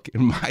a hook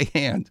in my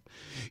hand,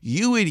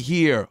 you would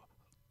hear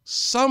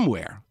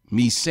somewhere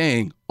me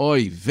saying,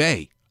 oy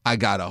vey, I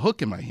got a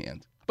hook in my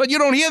hand. But you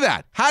don't hear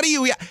that. How do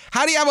you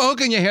have a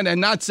hook in your hand and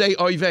not say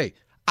oy vey?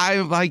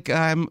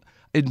 I'm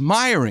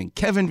admiring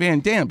Kevin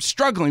Van Dam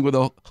struggling with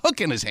a hook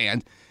in his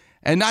hand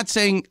and not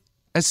saying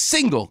a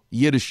single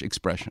Yiddish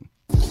expression.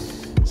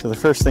 So the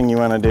first thing you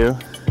want to do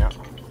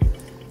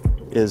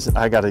is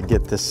I got to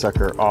get this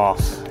sucker off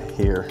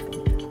here.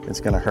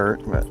 It's going to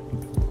hurt, but...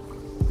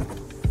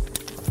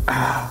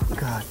 Oh,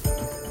 God.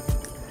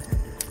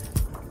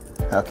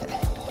 Okay.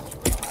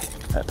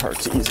 That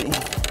part's easy.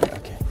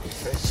 Okay.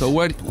 So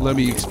let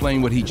me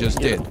explain what he just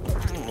did.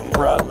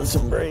 Rod with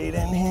some braid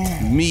in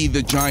here. Me,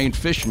 the giant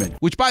fisherman.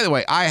 Which, by the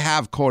way, I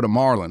have caught a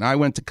marlin. I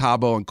went to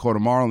Cabo and caught a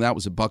marlin. That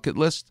was a bucket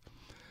list.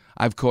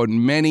 I've caught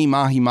many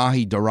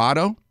mahi-mahi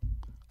dorado.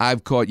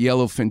 I've caught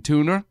yellowfin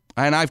tuna.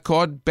 And I've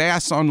caught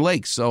bass on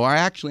lakes. So I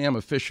actually am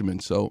a fisherman.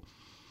 So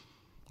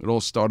it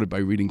all started by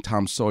reading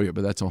Tom Sawyer,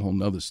 but that's a whole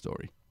nother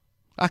story.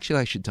 Actually,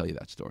 I should tell you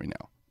that story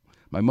now.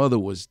 My mother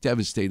was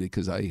devastated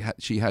because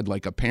she had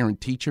like a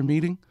parent-teacher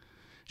meeting.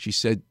 She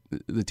said,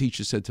 the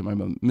teacher said to my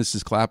mom,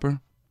 Mrs. Clapper,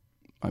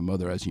 my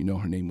mother, as you know,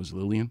 her name was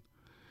Lillian.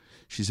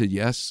 She said,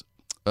 yes,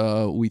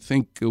 we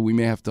think we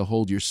may have to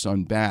hold your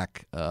son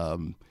back.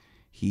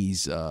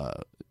 He's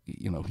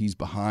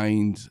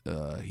behind.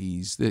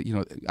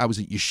 I was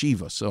at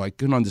yeshiva, so I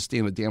couldn't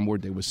understand the damn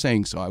word they were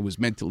saying. So I was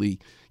mentally,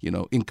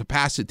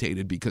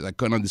 incapacitated because I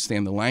couldn't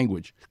understand the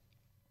language.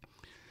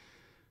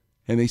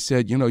 And they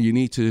said, you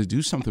need to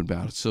do something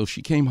about it. So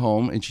she came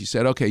home and she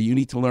said, okay, you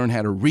need to learn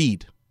how to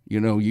read. You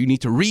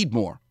need to read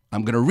more.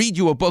 I'm going to read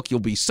you a book.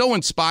 You'll be so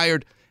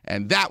inspired,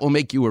 and that will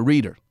make you a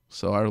reader.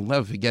 So I'll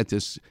never forget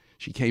this.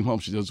 She came home.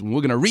 She goes,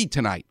 we're going to read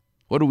tonight.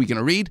 What are we going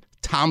to read?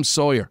 Tom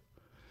Sawyer.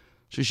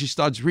 So she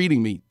starts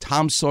reading me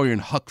Tom Sawyer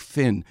and Huck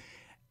Finn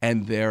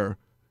and their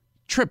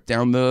trip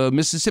down the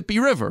Mississippi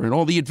River and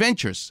all the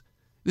adventures.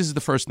 This is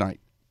the first night.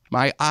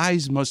 My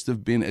eyes must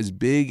have been as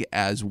big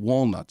as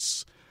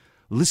walnuts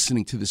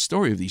listening to the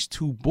story of these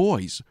two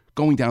boys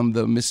going down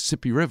the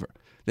Mississippi River.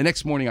 The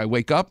next morning I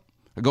wake up.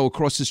 I go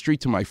across the street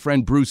to my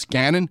friend Bruce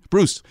Gannon.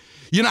 Bruce,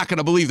 you're not going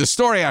to believe the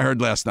story I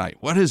heard last night.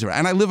 What is it?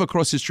 And I live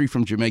across the street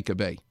from Jamaica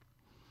Bay.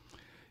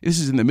 This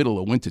is in the middle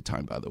of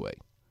wintertime, by the way.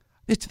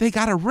 They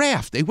got a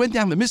raft. They went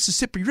down the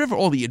Mississippi River,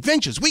 all the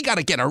adventures. We got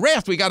to get a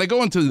raft. We got to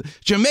go into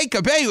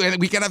Jamaica Bay,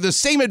 and we can have the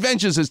same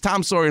adventures as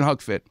Tom Sawyer and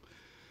Huck Finn.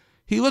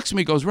 He looks at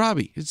me and goes,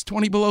 Robbie, it's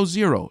 20 below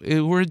zero.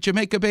 We're at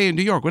Jamaica Bay in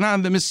New York. We're not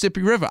on the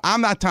Mississippi River.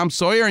 I'm not Tom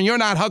Sawyer, and you're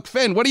not Huck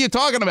Finn. What are you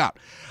talking about?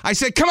 I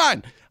said, come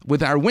on.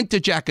 With our winter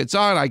jackets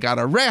on, I got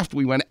a raft.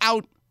 We went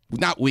out.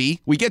 Not we.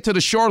 We get to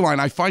the shoreline.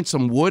 I find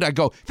some wood. I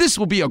go, this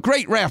will be a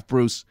great raft,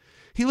 Bruce.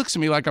 He looks at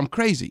me like I'm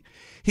crazy.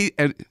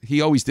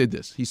 He always did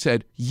this. He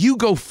said, you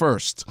go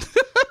first.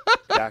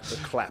 Dr.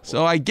 Clapper.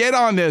 So I get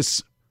on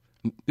this,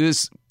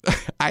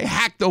 I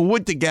hack the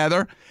wood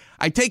together.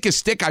 I take a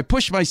stick. I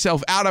push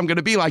myself out. I'm going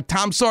to be like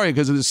Tom Sawyer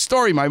because of the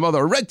story my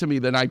mother read to me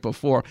the night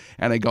before.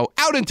 And I go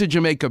out into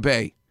Jamaica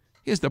Bay.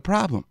 Here's the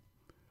problem.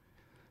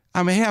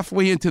 I'm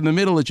halfway into the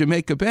middle of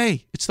Jamaica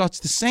Bay. It starts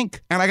to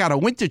sink, and I got a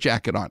winter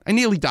jacket on. I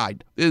nearly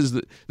died. This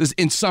is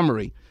in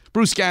summary.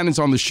 Bruce Gannon's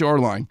on the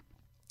shoreline.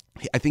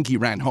 I think he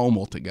ran home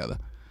altogether.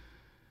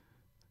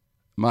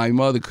 My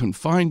mother couldn't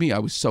find me. I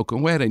was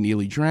soaking wet. I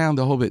nearly drowned,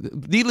 the whole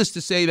bit. Needless to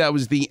say, that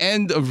was the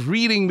end of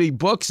reading me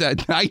books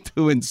at night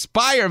to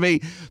inspire me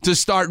to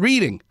start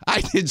reading.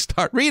 I didn't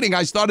start reading.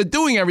 I started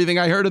doing everything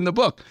I heard in the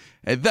book.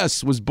 And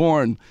thus was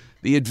born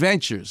The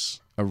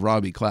Adventures of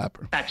Robbie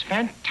Clapper. That's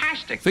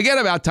fantastic. Forget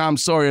about Tom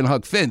Sawyer and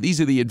Huck Finn.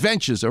 These are the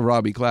adventures of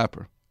Robbie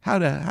Clapper. How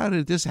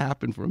did this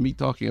happen from me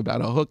talking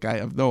about a hook? I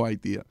have no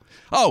idea.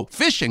 Oh,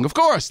 fishing, of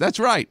course. That's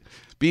right.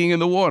 Being in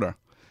the water.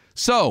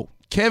 So,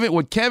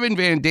 what Kevin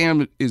Van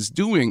Dam is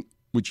doing,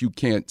 which you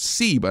can't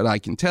see, but I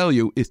can tell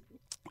you,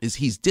 is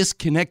he's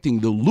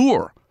disconnecting the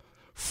lure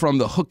from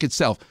the hook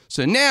itself.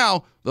 So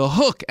now the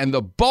hook and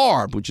the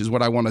barb, which is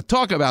what I want to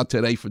talk about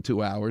today for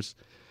 2 hours,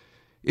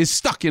 is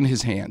stuck in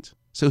his hand.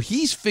 So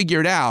he's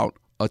figured out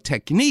a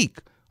technique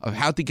of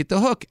how to get the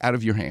hook out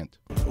of your hand.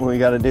 What we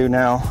got to do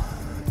now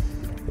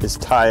is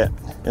tie it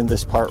in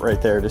this part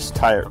right there. Just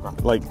tie it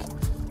like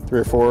 3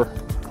 or 4.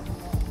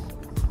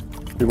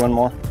 Do one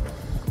more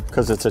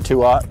because it's a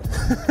 2-aught.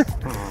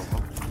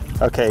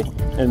 Okay,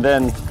 and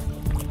then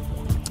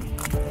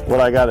what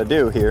I got to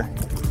do here.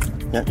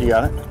 Yeah, you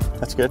got it.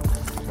 That's good.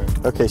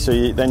 Okay,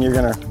 so then you're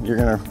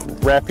gonna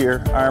wrap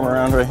your arm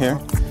around right here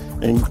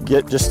and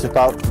get just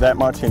about that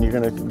much, and you're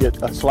gonna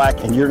get a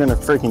slack, and you're gonna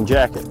freaking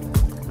jack it.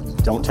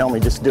 Don't tell me,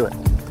 just do it.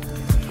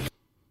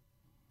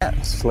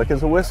 Yeah, slick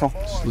as a whistle.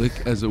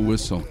 Slick as a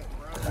whistle.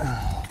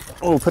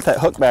 Oh, put that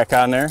hook back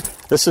on there.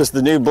 This is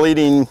the new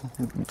bleeding,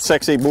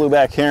 sexy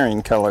blueback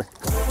herring color,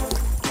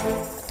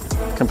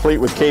 complete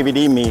with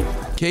KVD meat.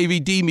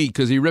 KVD meat,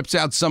 because he rips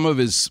out some of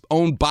his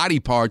own body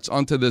parts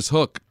onto this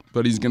hook,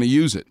 but he's going to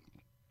use it.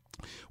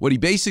 What he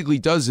basically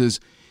does is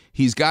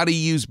he's got to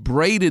use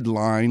braided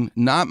line,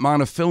 not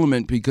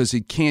monofilament, because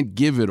it can't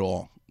give it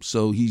all.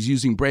 So he's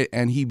using braid,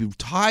 and he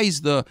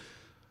ties the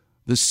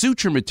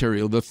suture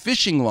material, the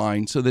fishing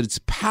line, so that it's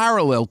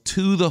parallel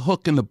to the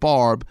hook and the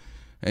barb,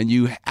 and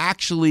you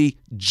actually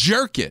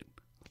jerk it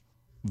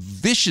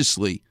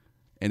viciously,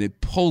 and it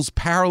pulls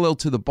parallel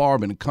to the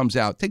barb, and it comes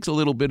out. It takes a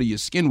little bit of your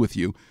skin with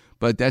you,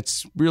 but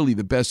that's really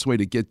the best way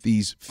to get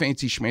these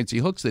fancy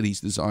schmancy hooks that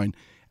he's designed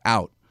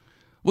out.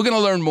 We're going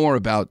to learn more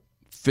about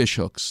fish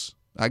hooks.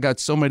 I got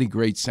so many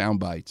great sound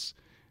bites.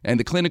 And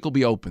the clinic will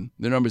be open.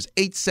 The number is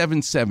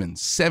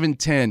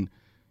 877-710-ESPN,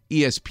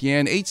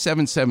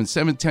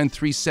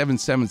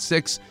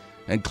 877-710-3776.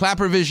 And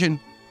Clapper Vision,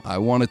 I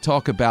want to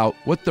talk about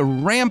what the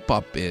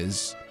ramp-up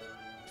is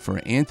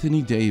for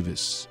Anthony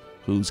Davis,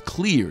 who's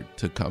cleared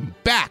to come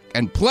back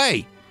and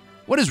play.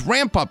 What does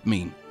ramp-up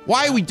mean?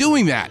 Why are we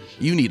doing that?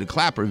 You need a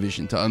Clapper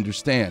vision to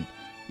understand.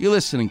 You're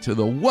listening to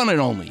the one and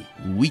only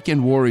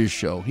Weekend Warriors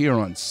show here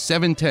on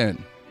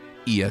 710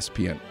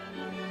 ESPN.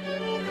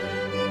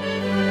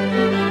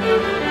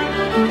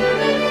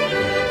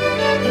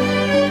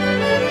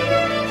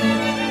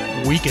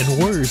 Weekend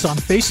Warriors on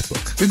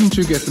Facebook. Didn't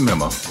you get the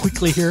memo?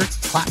 Quickly hear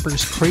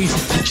Clapper's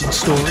crazy kitchen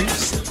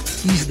stories.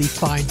 Easily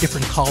find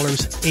different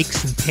callers'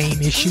 aches and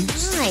pain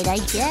issues. Right, I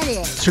get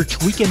it.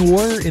 Search Weekend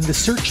Warrior in the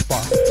search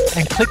bar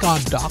and click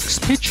on Doc's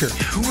picture.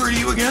 Who are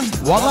you again?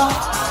 Voila!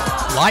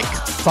 Like,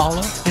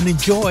 follow, and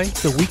enjoy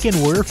the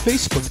Weekend Warrior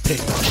Facebook page.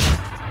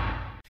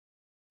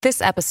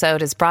 This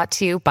episode is brought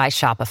to you by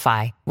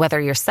Shopify.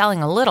 Whether you're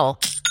selling a little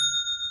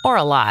or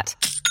a lot,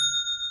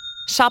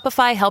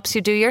 Shopify helps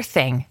you do your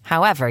thing,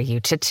 however you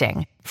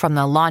cha-ching. From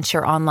the launch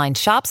your online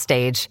shop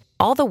stage,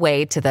 all the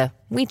way to the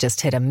we just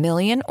hit 1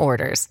 million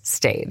orders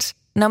stage.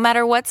 No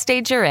matter what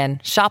stage you're in,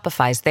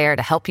 Shopify's there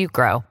to help you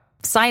grow.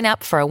 Sign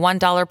up for a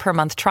 $1 per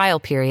month trial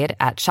period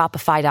at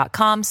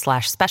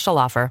shopify.com/special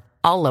offer,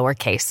 all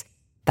lowercase.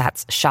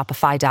 That's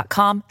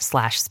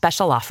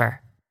shopify.com/special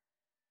offer.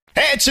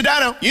 Hey, it's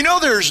Sedano. You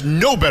know there's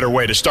no better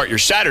way to start your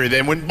Saturday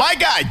than when my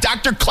guy,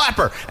 Dr.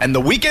 Clapper, and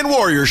the Weekend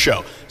Warrior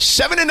Show,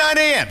 7 to 9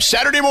 a.m.,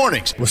 Saturday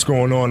mornings. What's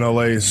going on,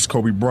 LA? This is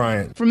Kobe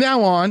Bryant. From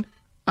now on,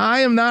 I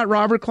am not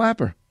Robert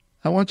Clapper.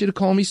 I want you to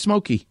call me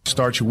Smokey.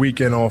 Start your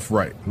weekend off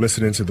right,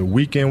 listening to the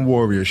Weekend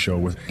Warrior Show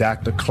with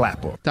Dr.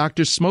 Clapper.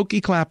 Dr.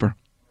 Smokey Clapper.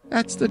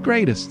 That's the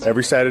greatest.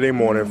 Every Saturday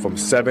morning from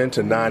 7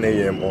 to 9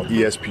 a.m. on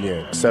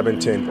ESPN,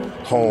 710,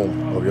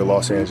 home of your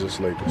Los Angeles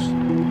Lakers.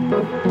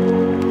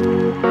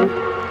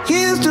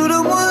 Here's to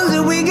the ones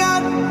that we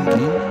got.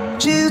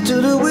 Cheers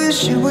to the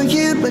wish you were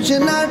here, but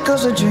you're not.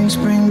 Cause the drinks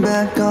bring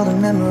back all the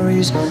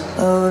memories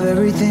of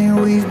everything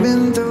we've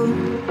been through.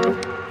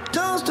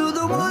 Toast to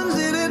the ones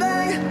here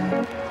today.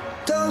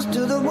 Toast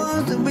to the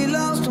ones that we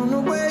lost on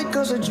the way.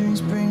 Cause the drinks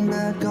bring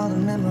back all the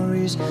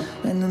memories.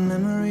 And the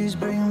memories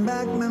bring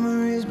back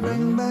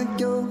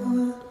your.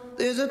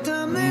 There's a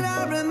time that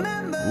I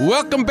remember.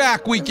 Welcome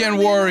back, Weekend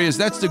Warriors.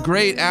 That's the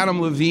great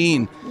Adam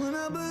Levine.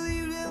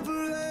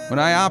 When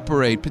I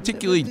operate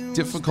particularly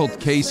difficult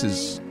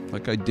cases,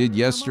 like I did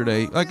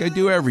yesterday, like I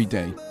do every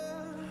day.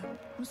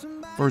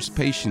 First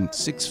patient,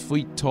 6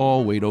 feet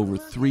tall, weighed over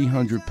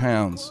 300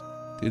 pounds,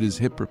 did his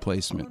hip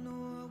replacement.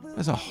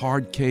 That's a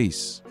hard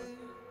case.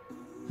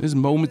 There's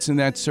moments in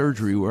that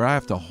surgery where I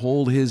have to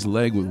hold his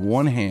leg with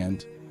one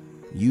hand,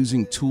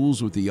 using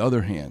tools with the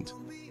other hand.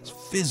 It's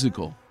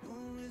physical.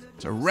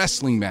 It's a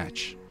wrestling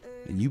match,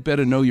 and you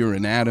better know your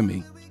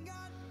anatomy.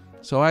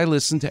 So I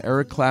listen to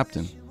Eric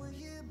Clapton.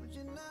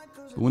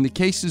 But when the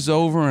case is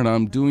over and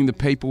I'm doing the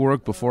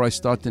paperwork before I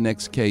start the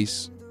next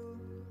case,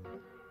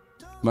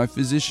 my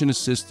physician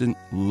assistant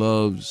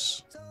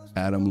loves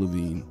Adam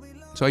Levine.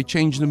 So I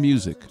change the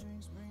music,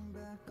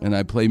 and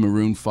I play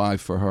Maroon 5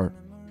 for her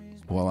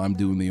while I'm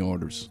doing the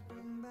orders.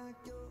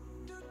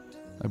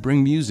 I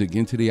bring music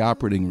into the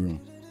operating room.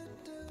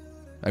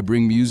 I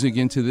bring music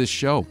into this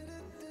show.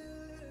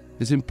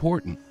 It's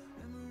important.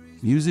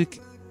 Music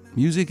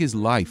is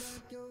life.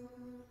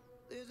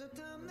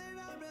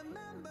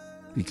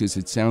 Because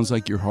it sounds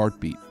like your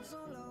heartbeat.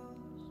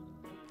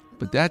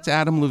 But that's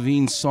Adam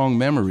Levine's song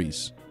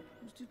Memories.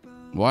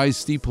 Why is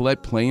Steve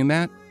Paulette playing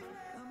that?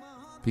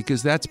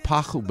 Because that's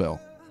Pachelbel,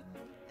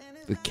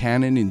 the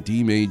canon in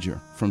D major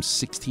from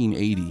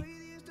 1680.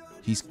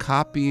 He's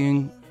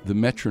copying the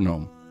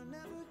metronome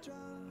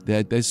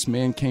that this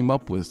man came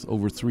up with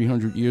over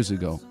 300 years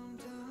ago.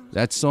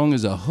 That song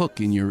is a hook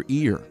in your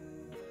ear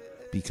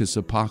because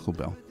of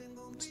Pachelbel.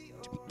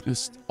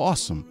 It's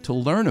awesome to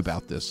learn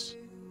about this.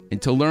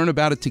 And to learn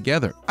about it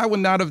together. I would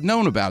not have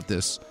known about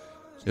this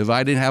if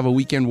I didn't have a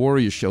Weekend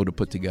Warriors show to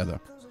put together.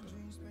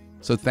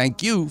 So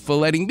thank you for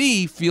letting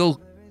me feel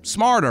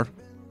smarter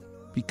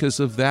because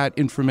of that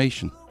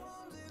information.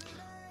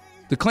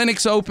 The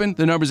clinic's open.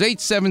 The number's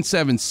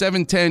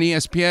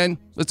 877-710-ESPN.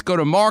 Let's go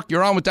to Mark.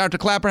 You're on with Dr.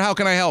 Clapper. How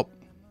can I help?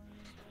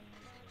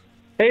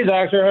 Hey,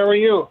 doctor. How are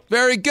you?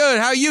 Very good.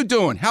 How are you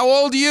doing? How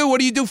old are you? What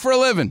do you do for a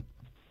living?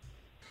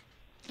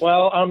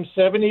 Well, I'm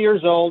 70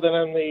 years old, and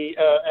I'm an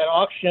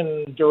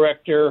auction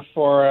director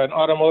for an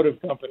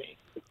automotive company.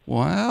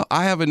 Wow.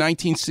 I have a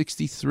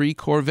 1963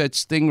 Corvette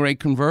Stingray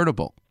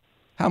convertible.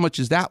 How much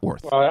is that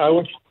worth?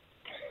 That's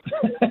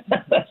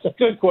a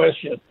good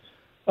question.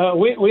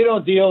 We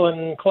don't deal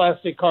in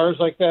classic cars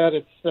like that.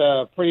 It's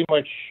pretty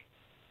much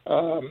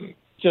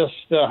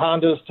just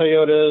Hondas,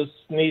 Toyotas,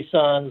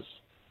 Nissans.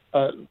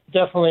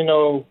 Definitely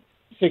no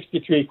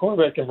 63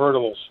 Corvette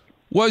convertibles.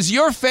 Was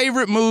your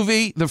favorite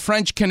movie The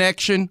French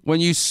Connection, when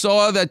you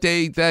saw that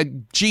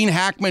Gene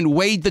Hackman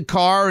weighed the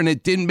car and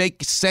it didn't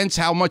make sense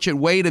how much it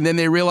weighed, and then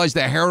they realized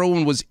the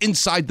heroin was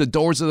inside the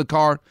doors of the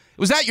car?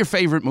 Was that your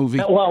favorite movie?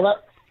 Well,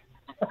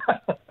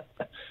 that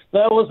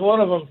was one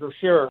of them for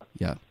sure.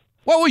 Yeah.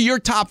 What were your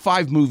top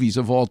 5 movies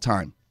of all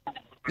time?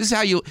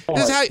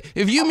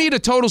 If you meet a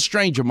total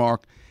stranger,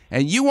 Mark,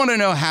 and you want to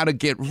know how to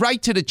get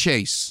right to the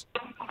chase.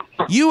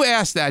 You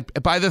ask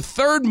that by the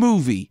third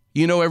movie,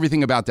 you know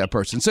everything about that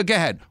person. So go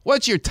ahead.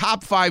 What's your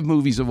top 5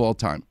 movies of all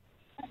time?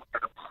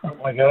 Oh,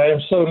 my God. I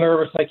am so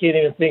nervous. I can't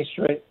even think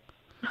straight.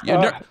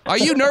 Are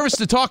you nervous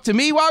to talk to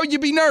me? Why would you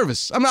be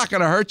nervous? I'm not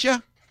going to hurt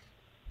you.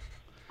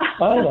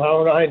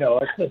 I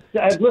know.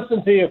 I've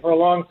listened to you for a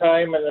long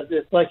time, and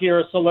it's like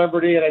you're a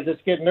celebrity, and I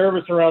just get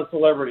nervous around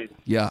celebrities.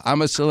 Yeah,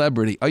 I'm a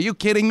celebrity. Are you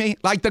kidding me?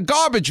 Like the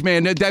garbage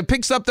man that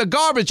picks up the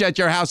garbage at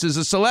your house is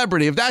a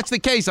celebrity. If that's the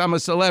case, I'm a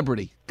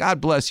celebrity.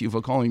 God bless you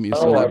for calling me a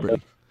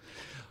celebrity.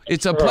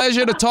 It's a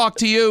pleasure to talk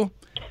to you.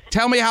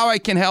 Tell me how I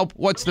can help.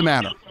 What's the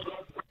matter?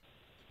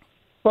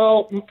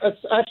 Well,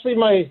 it's actually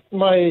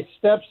my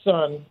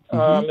stepson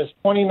is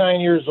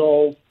 29 years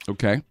old.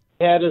 Okay.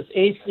 Had his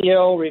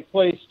ACL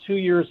replaced 2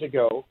 years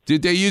ago.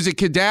 Did they use a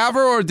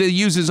cadaver or did they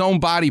use his own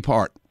body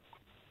part?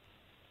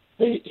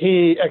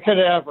 A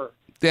cadaver.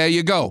 There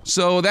you go.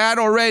 So that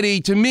already,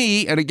 to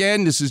me, and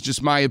again, this is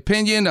just my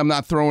opinion. I'm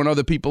not throwing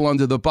other people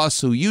under the bus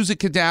who use a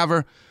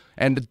cadaver.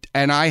 And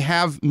I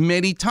have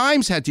many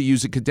times had to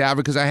use a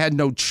cadaver because I had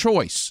no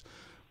choice.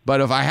 But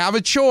if I have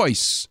a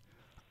choice,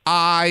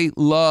 I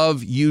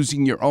love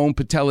using your own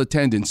patella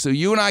tendon. So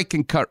you and I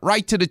can cut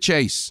right to the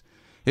chase.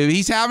 If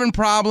he's having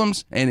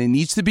problems and it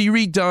needs to be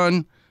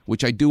redone,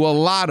 which I do a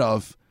lot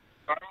of,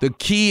 the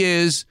key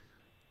is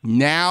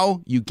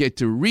now you get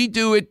to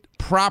redo it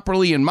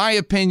properly, in my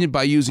opinion,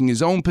 by using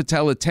his own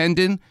patella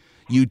tendon.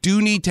 You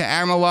do need to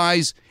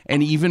analyze,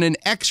 and even an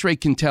x-ray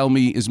can tell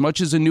me, as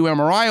much as a new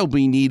MRI will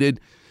be needed,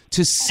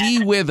 to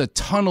see where the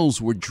tunnels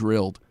were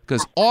drilled.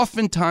 Because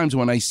oftentimes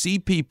when I see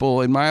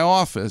people in my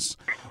office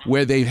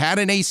where they've had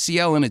an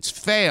ACL and it's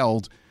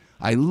failed,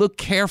 I look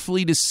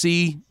carefully to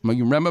see.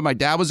 You remember my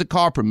dad was a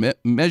carpenter.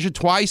 Measure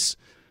twice,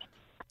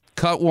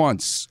 cut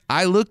once.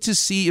 I look to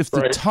see if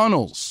the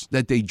tunnels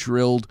that they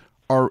drilled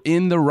are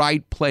in the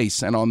right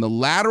place. And on the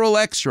lateral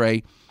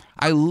x-ray,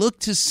 I look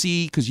to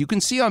see, because you can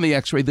see on the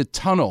x-ray the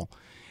tunnel.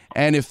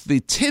 And if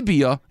the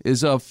tibia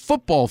is a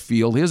football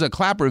field, here's a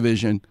Clapper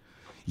vision,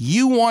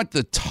 you want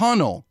the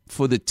tunnel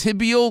for the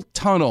tibial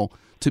tunnel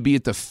to be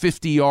at the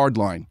 50-yard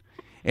line.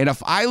 And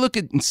if I look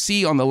at and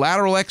see on the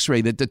lateral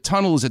x-ray that the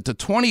tunnel is at the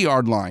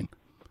 20-yard line,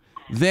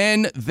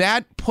 then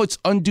that puts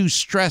undue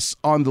stress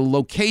on the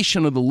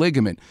location of the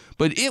ligament.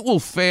 But it will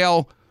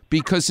fail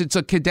because it's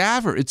a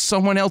cadaver. It's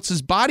someone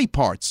else's body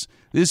parts.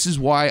 This is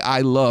why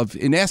I love,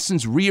 in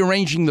essence,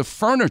 rearranging the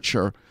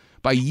furniture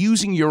by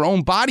using your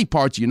own body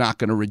parts. You're not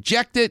going to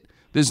reject it.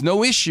 There's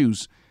no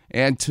issues.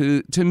 And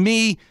to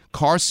me,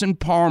 Carson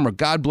Palmer,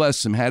 God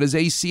bless him, had his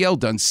ACL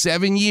done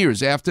 7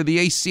 years after the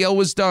ACL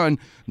was done.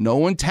 No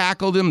one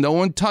tackled him. No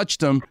one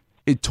touched him.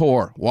 It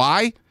tore.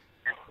 Why?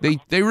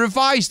 They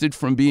revised it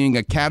from being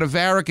a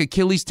cadaveric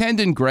Achilles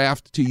tendon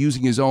graft to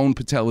using his own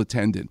patella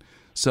tendon.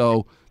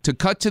 So to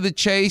cut to the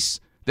chase,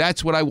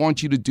 that's what I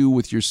want you to do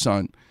with your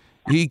son.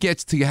 He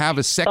gets to have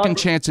a second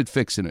chance at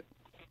fixing it.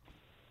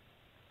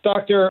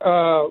 Doctor,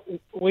 the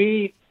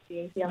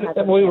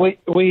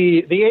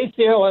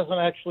ACL hasn't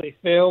actually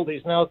failed.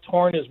 He's now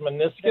torn his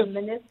meniscus. The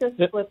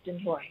meniscus flipped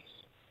and torn.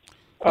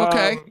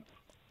 Okay.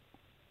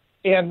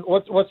 And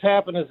what's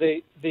happened is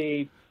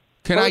the.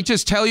 Can I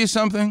just tell you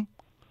something?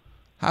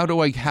 How do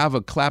I have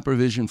a Clapper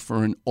vision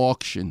for an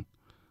auction?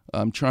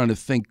 I'm trying to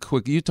think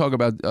quick. You talk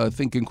about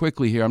thinking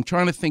quickly here. I'm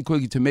trying to think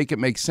quickly to make it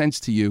make sense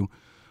to you.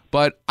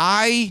 But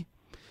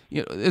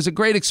there's a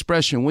great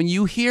expression. When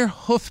you hear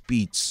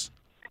hoofbeats,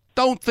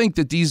 don't think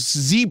that these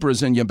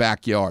zebras in your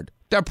backyard.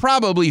 They're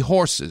probably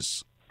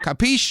horses.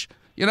 Capiche?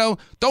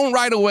 Don't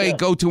right away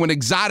go to an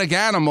exotic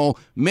animal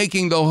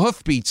making the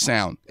hoofbeat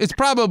sound. It's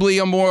probably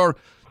a more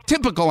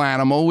typical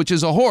animal, which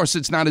is a horse.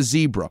 It's not a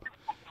zebra.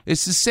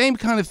 It's the same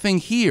kind of thing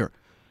here.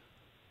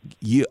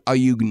 Are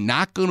you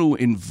not going to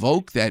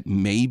invoke that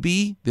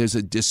maybe there's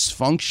a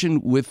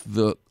dysfunction with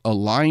the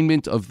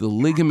alignment of the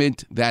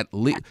ligament that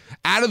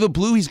out of the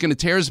blue he's going to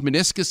tear his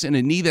meniscus in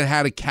a knee that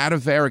had a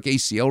cadaveric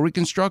ACL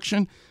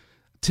reconstruction?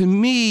 To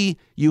me,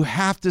 you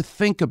have to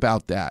think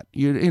about that.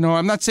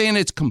 I'm not saying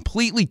it's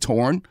completely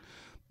torn,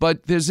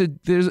 but there's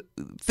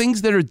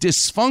things that are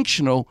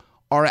dysfunctional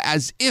are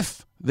as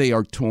if they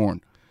are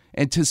torn.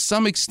 And to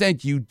some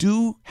extent, you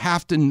do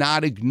have to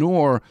not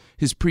ignore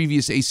his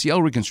previous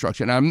ACL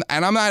reconstruction. And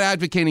I'm not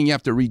advocating you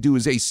have to redo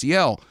his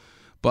ACL,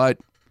 but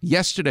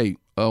yesterday,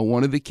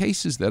 one of the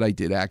cases that I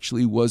did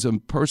actually was a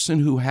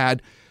person who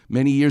had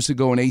many years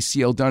ago an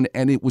ACL done,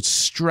 and it was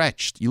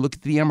stretched. You look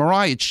at the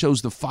MRI, it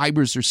shows the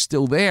fibers are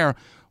still there.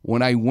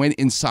 When I went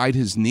inside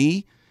his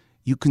knee,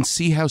 you can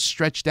see how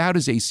stretched out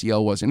his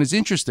ACL was. And it's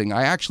interesting,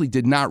 I actually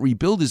did not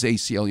rebuild his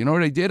ACL. You know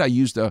what I did? I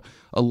used a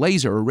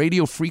laser, a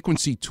radio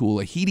frequency tool,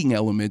 a heating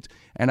element,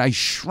 and I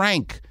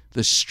shrank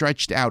the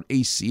stretched out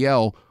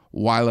ACL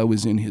while I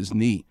was in his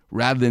knee,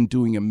 rather than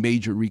doing a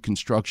major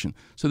reconstruction.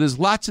 So there's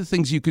lots of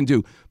things you can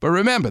do. But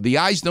remember, the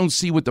eyes don't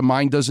see what the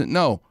mind doesn't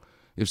know.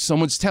 If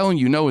someone's telling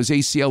you, no, his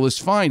ACL is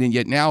fine, and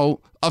yet now,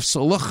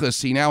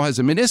 he now has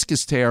a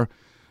meniscus tear,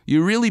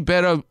 you really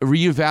better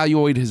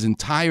reevaluate his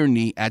entire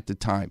knee at the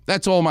time.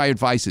 That's all my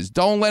advice is.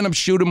 Don't let him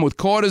shoot him with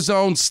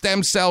cortisone,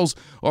 stem cells,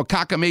 or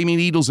cockamamie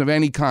needles of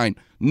any kind.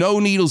 No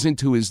needles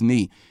into his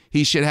knee.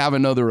 He should have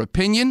another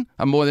opinion.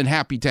 I'm more than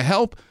happy to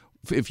help.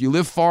 If you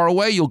live far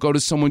away, you'll go to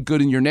someone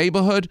good in your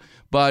neighborhood.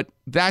 But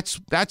that's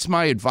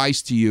my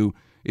advice to you,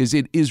 is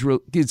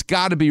it's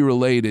got to be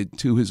related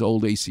to his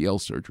old ACL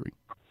surgery.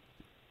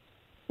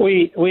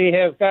 We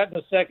have gotten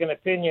a second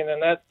opinion, and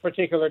that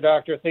particular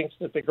doctor thinks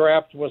that the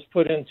graft was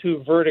put in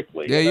too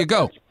vertically. There you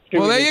go.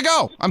 Well, there you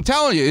go. I'm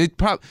telling you.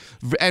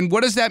 And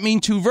what does that mean,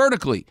 too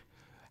vertically?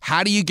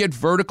 How do you get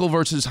vertical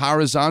versus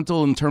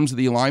horizontal in terms of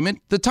the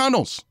alignment? The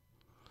tunnels.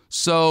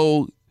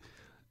 So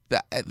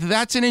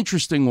that's an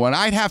interesting one.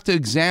 I'd have to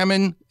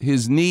examine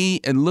his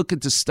knee and look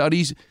at the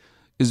studies.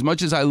 As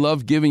much as I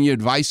love giving you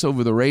advice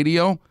over the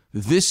radio,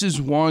 this is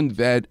one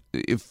that,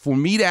 if for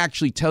me to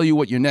actually tell you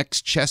what your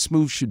next chess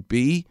move should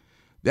be,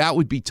 that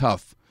would be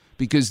tough.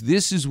 Because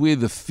this is where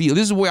this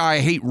is where I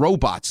hate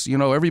robots. You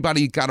know,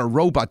 everybody got a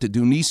robot to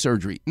do knee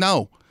surgery.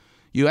 No,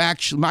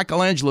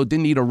 Michelangelo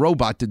didn't need a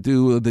robot to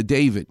do the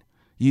David.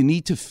 You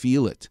need to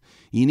feel it.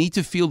 You need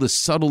to feel the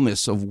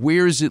subtleness of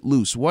where is it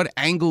loose? What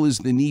angle is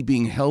the knee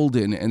being held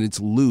in and it's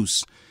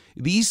loose?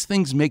 These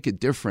things make a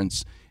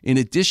difference, in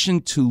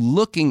addition to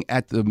looking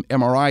at the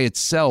MRI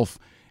itself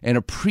and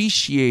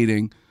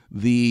appreciating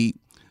the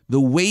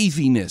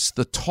waviness,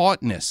 the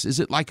tautness. Is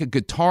it like a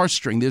guitar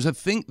string?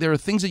 There are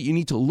things that you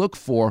need to look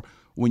for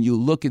when you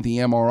look at the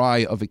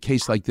MRI of a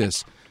case like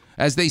this.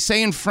 As they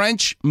say in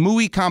French,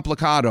 muy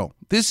complicado.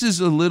 This is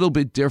a little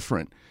bit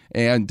different.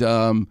 And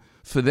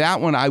for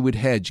that one, I would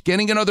hedge.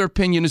 Getting another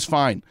opinion is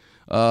fine.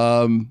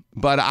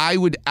 But I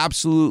would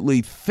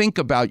absolutely think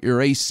about your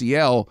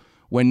ACL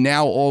when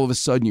now all of a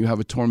sudden you have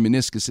a torn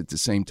meniscus at the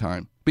same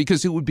time.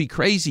 Because it would be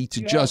crazy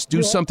to just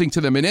do something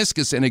to the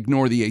meniscus and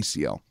ignore the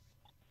ACL.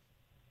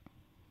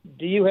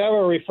 Do you have a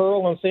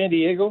referral in San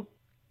Diego?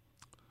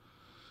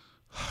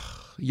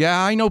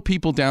 Yeah, I know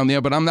people down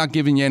there, but I'm not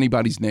giving you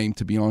anybody's name,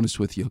 to be honest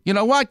with you. You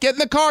know what? Get in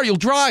the car. You'll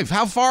drive.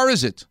 How far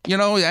is it? You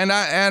know, and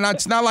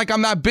it's not like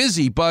I'm not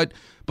busy, but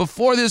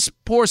before this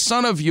poor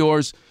son of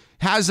yours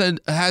has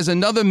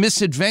another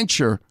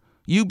misadventure,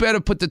 you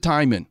better put the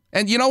time in.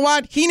 And you know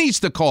what? He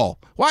needs to call.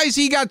 Why has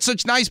he got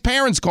such nice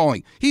parents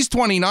calling? He's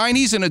 29.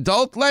 He's an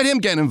adult. Let him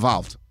get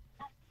involved.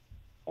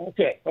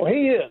 Okay. Well,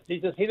 he is. He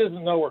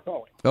doesn't know we're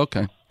calling.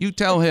 Okay. You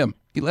tell him.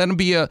 You let him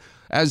be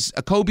as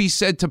Kobe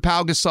said to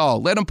Pau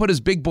Gasol, let him put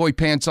his big boy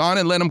pants on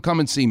and let him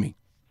come and see me.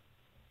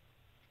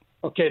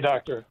 Okay,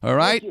 doctor. All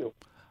right? Thank you.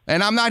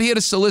 And I'm not here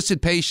to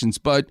solicit patients,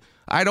 but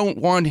I don't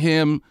want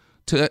him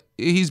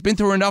he's been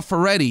through enough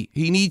already.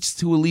 He needs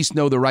to at least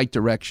know the right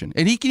direction.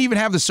 And he can even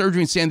have the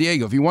surgery in San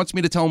Diego. If he wants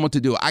me to tell him what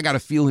to do, I got to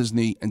feel his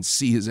knee and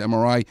see his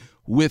MRI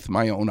with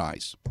my own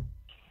eyes.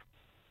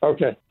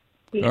 Okay.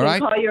 You All can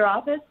right? call your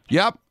office?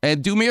 Yep.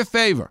 And do me a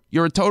favor.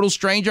 You're a total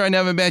stranger. I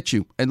never met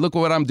you. And look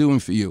what I'm doing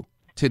for you.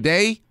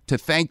 Today, to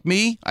thank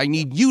me, I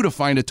need you to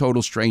find a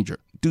total stranger.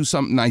 Do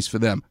something nice for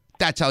them.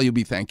 That's how you'll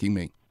be thanking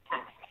me.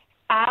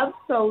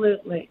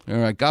 Absolutely. All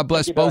right. God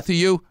bless both of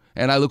you,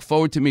 and I look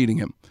forward to meeting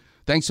him.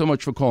 Thanks so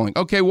much for calling.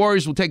 Okay,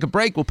 Warriors, we'll take a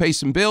break. We'll pay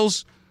some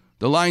bills.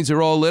 The lines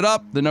are all lit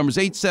up. The number's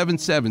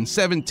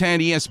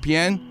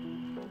 877-710-ESPN.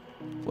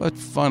 What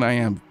fun I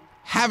am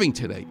having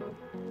today.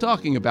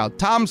 Talking about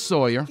Tom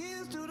Sawyer,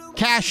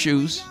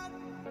 cashews,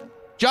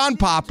 John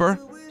Popper,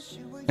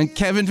 and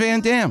Kevin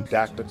Van Dam.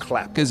 Dr.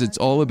 Clapper. Because it's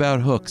all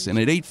about hooks. And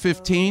at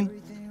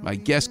 8:15, my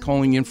guest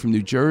calling in from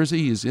New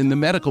Jersey is in the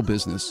medical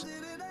business.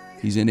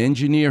 He's an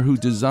engineer who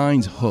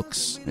designs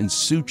hooks and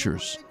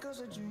sutures.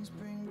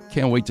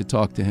 Can't wait to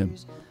talk to him.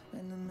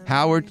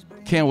 Howard,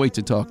 can't wait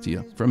to talk to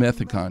you from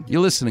Ethicon.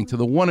 You're listening to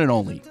the one and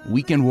only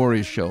Weekend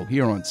Warriors show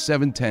here on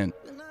 710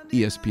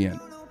 ESPN.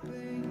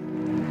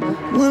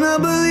 When I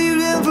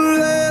believed in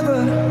forever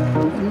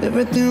and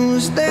everything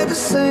would stay the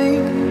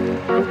same.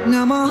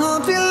 Now my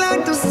heart feel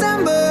like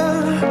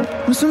December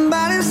when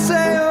somebody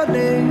say your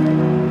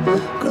name.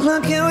 Cause I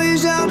can't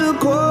reach out to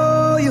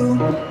call you,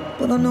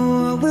 but I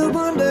know I will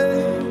one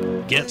day.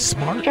 Get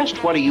smart.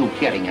 Just what are you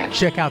getting at?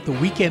 Check out the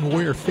Weekend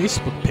Warrior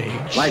Facebook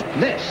page. Like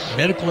this.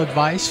 Medical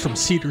advice from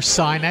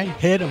Cedars-Sinai,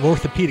 head of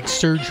orthopedic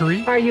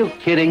surgery. Are you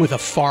kidding? With a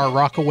far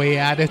rockaway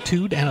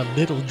attitude and a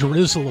little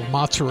drizzle of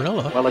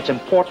mozzarella. Well, it's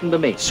important to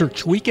me.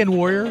 Search Weekend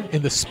Warrior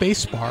in the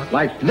space bar.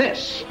 Like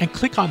this. And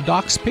click on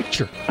Doc's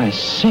picture. I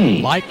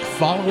see. Like,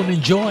 follow, and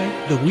enjoy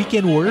the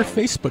Weekend Warrior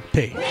Facebook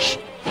page.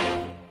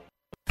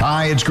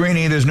 Hi, it's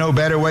Greeny. There's no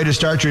better way to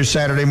start your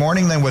Saturday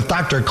morning than with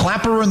Dr.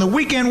 Clapper and the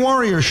Weekend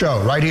Warrior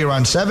Show right here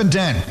on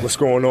 710. What's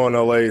going on,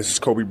 LA? This is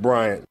Kobe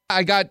Bryant.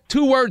 I got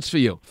 2 words for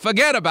you.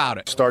 Forget about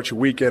it. Start your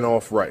weekend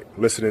off right.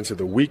 Listening to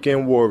the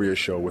Weekend Warrior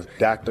Show with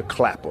Dr.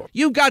 Clapper.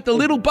 You got the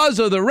little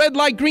buzzer, the red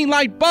light, green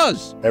light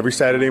buzz. Every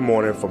Saturday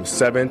morning from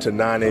 7 to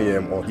 9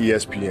 a.m. on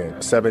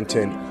ESPN,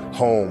 710,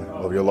 home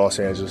of your Los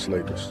Angeles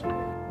Lakers.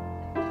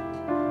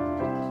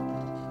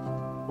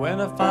 When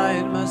I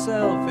find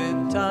myself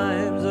in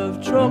times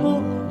of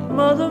trouble,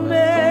 Mother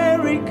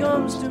Mary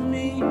comes to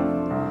me,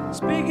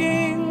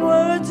 speaking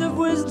words of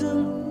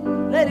wisdom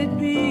let it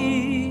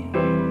be.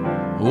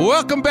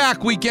 Welcome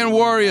back, Weekend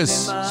Warriors.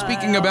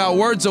 Speaking about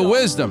words of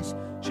wisdom,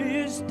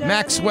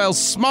 Maxwell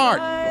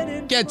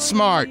Smart. Get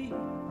smart.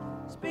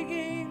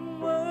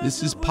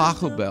 This is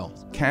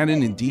Pachelbel,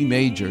 Canon in D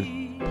major.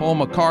 Paul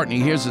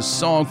McCartney hears a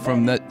song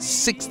from the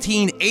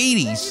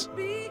 1680s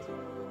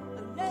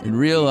and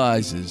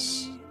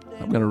realizes,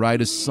 I'm going to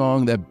write a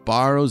song that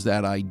borrows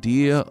that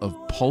idea of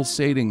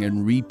pulsating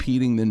and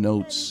repeating the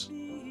notes,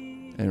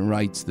 and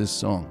writes this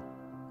song.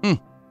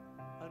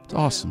 It's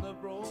awesome.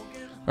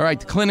 All right,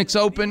 the clinic's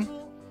open.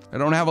 I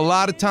don't have a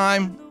lot of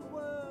time.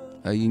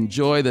 I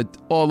enjoy that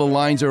all the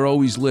lines are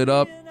always lit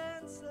up.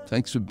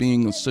 Thanks for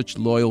being such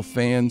loyal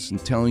fans and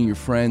telling your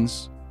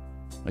friends.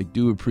 I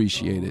do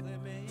appreciate it.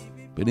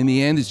 But in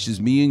the end, it's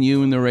just me and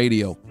you and the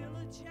radio.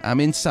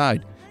 I'm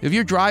inside. If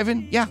you're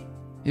driving, yeah.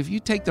 If you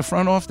take the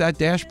front off that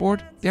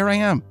dashboard, there I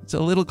am. It's a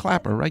little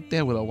clapper right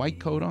there with a white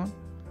coat on,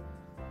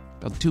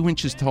 about 2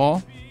 inches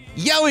tall,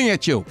 yelling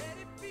at you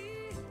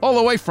all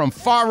the way from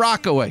Far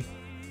Rockaway.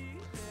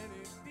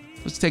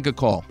 Let's take a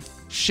call.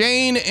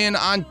 Shane in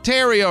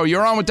Ontario,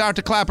 you're on with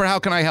Dr. Clapper. How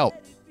can I help?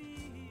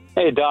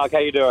 Hey, Doc. How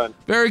you doing?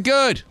 Very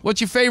good.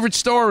 What's your favorite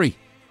story?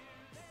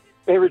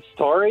 Favorite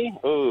story?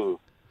 Ooh.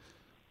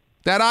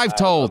 That I've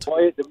told.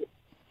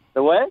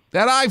 The what?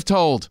 That I've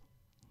told.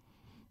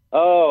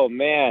 Oh,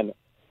 man.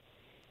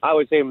 I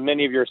would say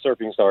many of your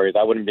surfing stories.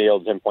 I wouldn't be able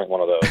to pinpoint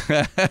one of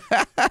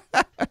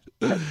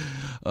those.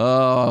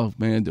 Oh,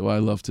 man, do I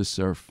love to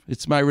surf.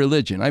 It's my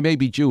religion. I may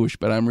be Jewish,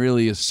 but I'm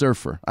really a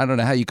surfer. I don't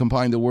know how you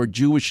combine the word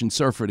Jewish and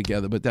surfer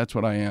together, but that's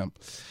what I am.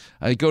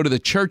 I go to the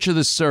Church of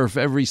the Surf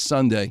every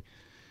Sunday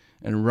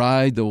and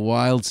ride the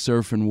wild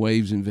surf and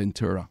waves in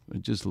Ventura. I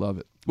just love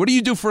it. What do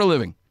you do for a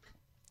living?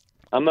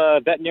 I'm a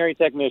veterinary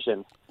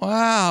technician.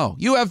 Wow.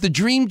 You have the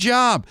dream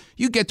job.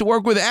 You get to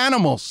work with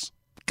animals.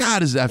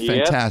 God, is that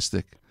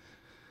fantastic.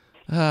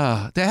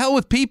 The hell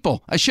with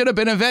people. I should have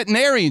been a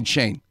veterinarian,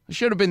 Shane. I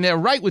should have been there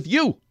right with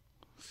you.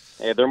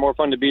 Hey, they're more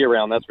fun to be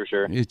around, that's for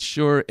sure. It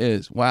sure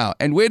is. Wow.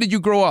 And where did you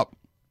grow up?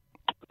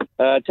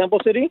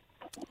 Temple City.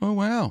 Oh,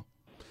 wow.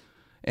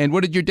 And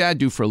what did your dad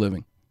do for a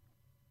living?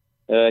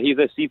 He's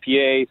a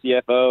CPA,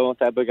 CFO,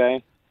 type of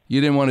guy.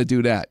 You didn't want to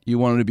do that. You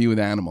wanted to be with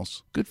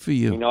animals. Good for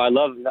you. You know, I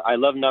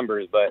love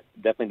numbers, but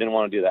definitely didn't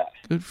want to do that.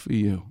 Good for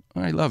you.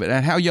 I love it.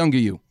 And how young are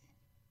you?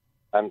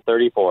 I'm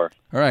 34.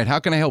 All right. How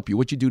can I help you?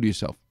 What you do to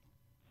yourself?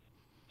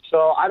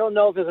 So I don't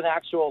know if there's an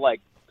actual,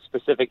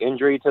 specific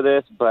injury to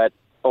this, but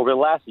over the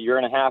last year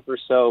and a half or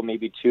so,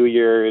 maybe 2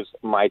 years,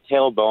 my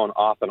tailbone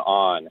off and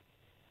on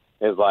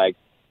is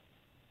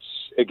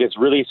it gets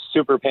really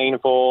super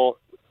painful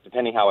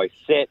depending how I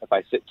sit, if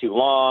I sit too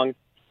long.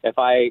 If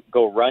I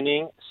go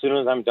running, as soon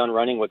as I'm done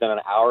running within an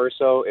hour or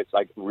so, it's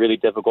really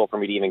difficult for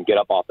me to even get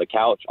up off the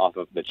couch, off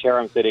of the chair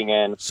I'm sitting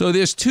in. So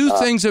there's two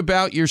things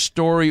about your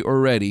story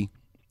already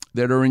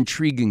that are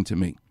intriguing to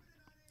me.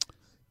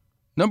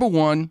 Number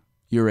one,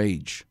 your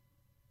age.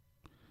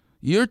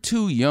 You're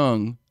too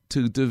young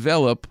to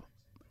develop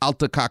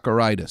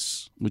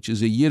altakakaritis, which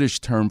is a Yiddish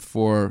term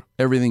for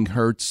everything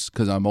hurts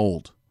because I'm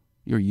old.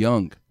 You're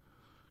young.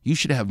 You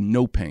should have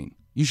no pain.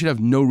 You should have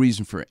no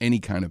reason for any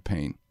kind of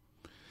pain.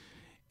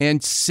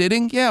 And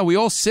sitting, yeah, we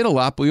all sit a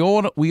lot, but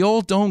we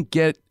all don't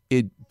get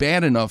it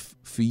bad enough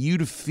for you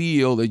to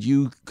feel that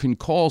you can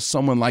call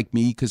someone like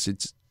me because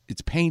it's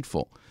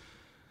painful.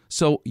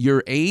 So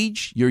your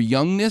age, your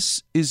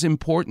youngness is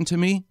important to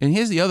me. And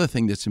here's the other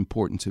thing that's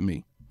important to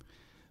me.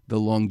 The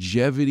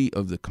longevity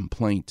of the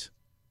complaint.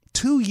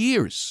 2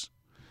 years.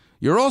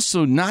 You're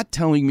also not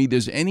telling me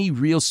there's any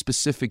real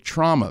specific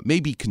trauma,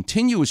 maybe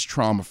continuous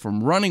trauma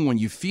from running when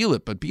you feel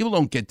it, but people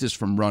don't get this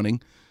from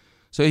running.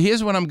 So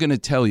here's what I'm going to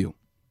tell you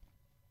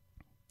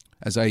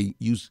as I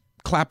use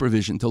Clapper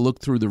Vision to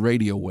look through the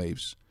radio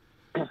waves.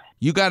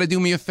 You got to do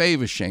me a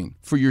favor, Shane,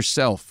 for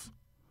yourself.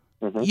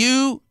 Mm-hmm.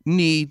 You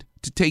need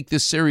to take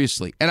this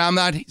seriously. And I'm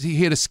not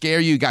here to scare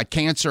you got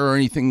cancer or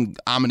anything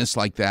ominous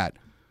like that.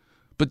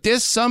 But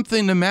there's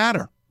something the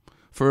matter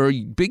for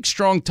a big,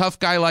 strong, tough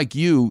guy like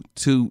you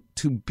to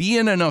be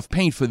in enough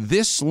pain for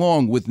this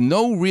long with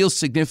no real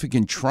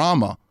significant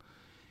trauma.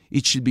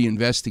 It should be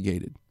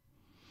investigated.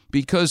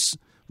 Because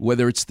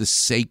whether it's the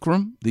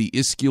sacrum, the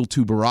ischial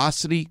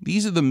tuberosity,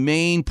 these are the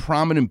main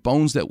prominent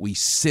bones that we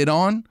sit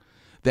on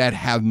that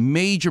have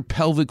major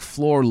pelvic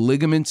floor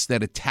ligaments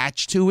that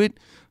attach to it,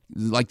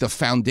 like the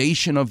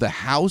foundation of the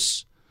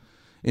house.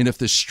 And if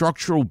the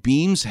structural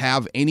beams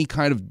have any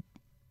kind of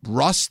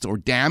rust or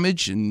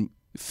damage and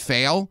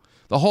fail,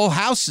 the whole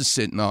house is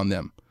sitting on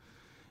them.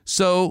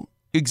 So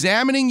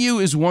examining you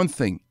is one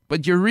thing,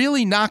 but you're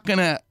really not going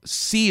to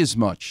see as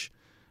much.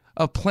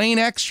 A plain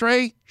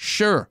x-ray,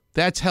 sure,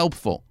 that's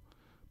helpful.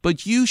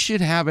 But you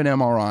should have an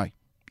MRI.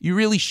 You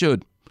really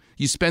should.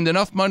 You spend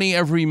enough money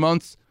every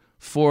month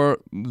for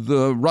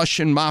the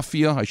Russian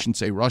mafia, I shouldn't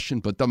say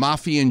Russian, but the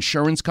mafia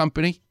insurance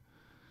company.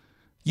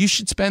 You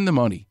should spend the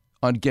money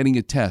on getting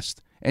a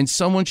test. And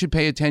someone should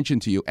pay attention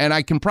to you. And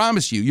I can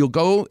promise you, you'll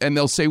go and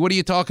they'll say, what are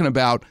you talking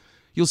about?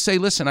 You'll say,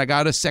 listen, I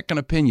got a second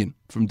opinion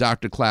from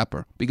Dr.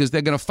 Clapper, because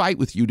they're going to fight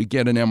with you to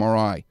get an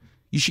MRI.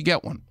 You should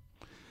get one.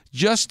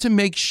 just to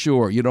make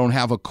sure you don't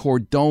have a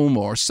chordoma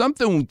or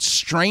something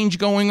strange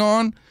going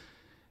on.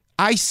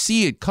 I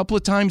see it a couple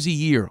of times a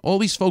year. All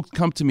these folks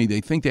come to me.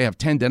 They think they have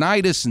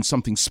tendonitis and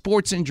something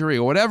sports injury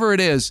or whatever it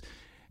is.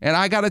 And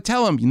I got to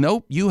tell them,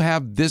 nope, you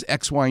have this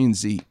X, Y, and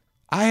Z.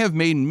 I have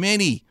made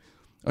many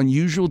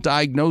unusual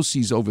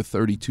diagnoses over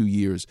 32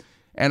 years.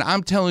 And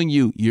I'm telling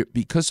you,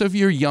 because of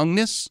your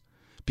youngness,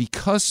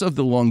 because of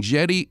the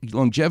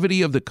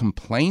longevity of the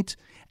complaint,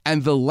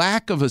 and the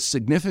lack of a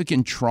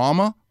significant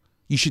trauma,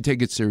 you should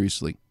take it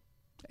seriously.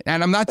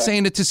 And I'm not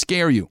saying it to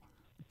scare you.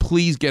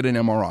 Please get an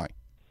MRI.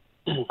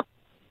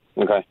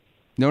 Okay.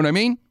 Know what I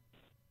mean?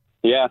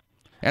 Yeah.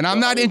 And I'm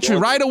not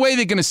interested. Right away,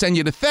 they're going to send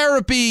you to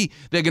therapy.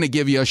 They're going to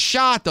give you a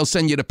shot. They'll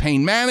send you to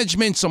pain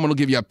management. Someone will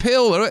give you a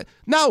pill.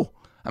 No,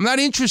 I'm not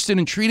interested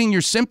in treating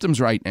your symptoms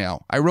right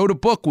now. I wrote a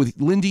book with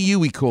Lindy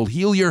Huey called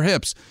Heal Your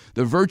Hips,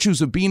 The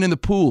Virtues of Being in the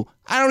Pool.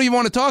 I don't even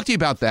want to talk to you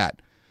about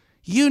that.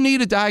 You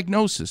need a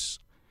diagnosis.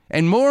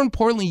 And more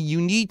importantly, you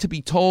need to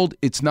be told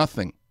it's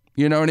nothing.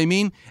 You know what I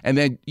mean? And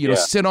then,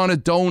 sit on a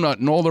donut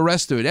and all the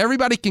rest of it.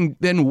 Everybody can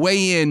then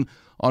weigh in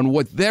on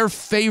what their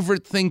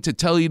favorite thing to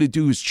tell you to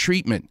do is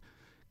treatment.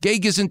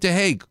 Gag isn't to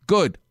Haig.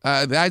 Good.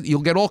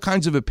 You'll get all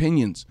kinds of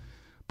opinions.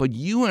 But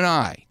you and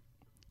I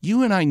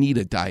need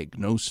a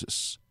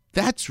diagnosis.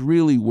 That's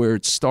really where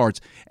it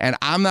starts. And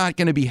I'm not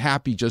going to be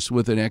happy just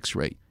with an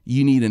x-ray.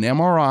 You need an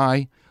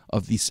MRI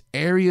of this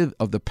area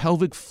of the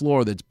pelvic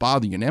floor that's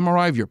bothering you, an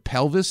MRI of your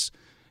pelvis.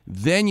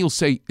 Then you'll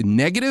say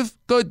negative.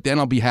 Good. Then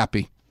I'll be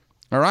happy.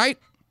 All right?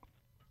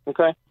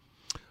 Okay.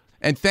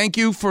 And thank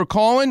you for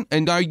calling.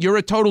 And you're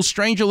a total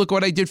stranger. Look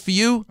what I did for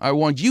you. I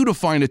want you to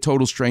find a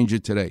total stranger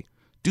today.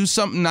 Do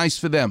something nice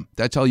for them.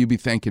 That's how you'll be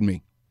thanking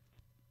me.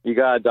 You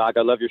got it, Doc.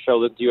 I love your show.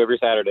 Listen to you every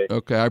Saturday.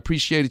 Okay, I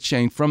appreciate it,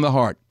 Shane, from the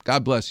heart.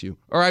 God bless you.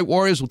 All right,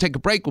 Warriors, we'll take a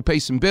break. We'll pay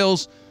some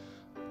bills.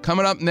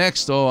 Coming up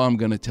next, I'm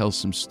going to tell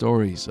some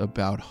stories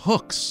about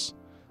hooks.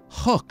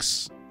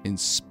 Hooks in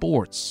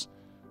sports,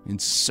 in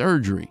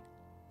surgery,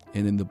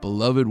 and in the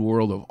beloved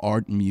world of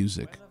art and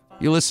music.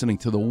 You're listening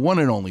to the one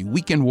and only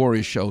Weekend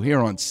Warrior Show here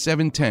on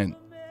 710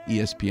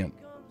 ESPN.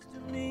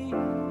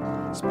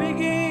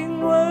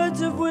 Speaking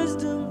words of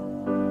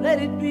wisdom,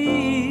 let it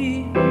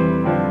be.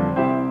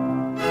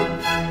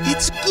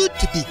 It's good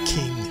to be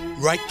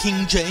king, right,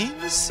 King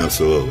James?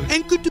 Absolutely.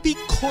 And good to be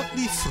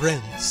courtly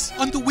friends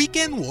on the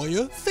Weekend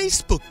Warrior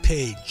Facebook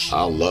page.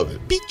 I love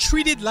it. Be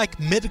treated like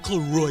medical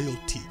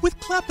royalty with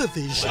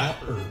Clappervision.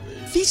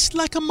 Feast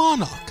like a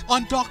monarch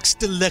on Doc's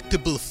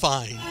delectable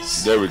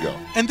finds. There we go.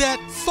 And that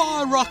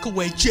far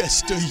rockaway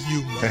jester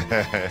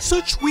humor.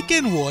 Search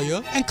Weekend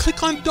Warrior and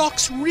click on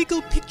Doc's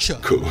regal picture.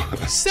 Cool.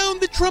 Sound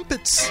the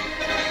trumpets.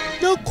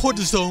 No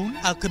cortisone,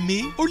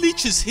 alchemy, or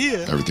leeches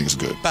here. Everything's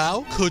good.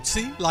 Bow,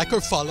 curtsy, like or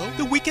follow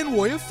the Weekend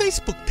Warrior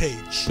Facebook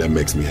page. That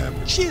makes me happy.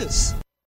 Cheers.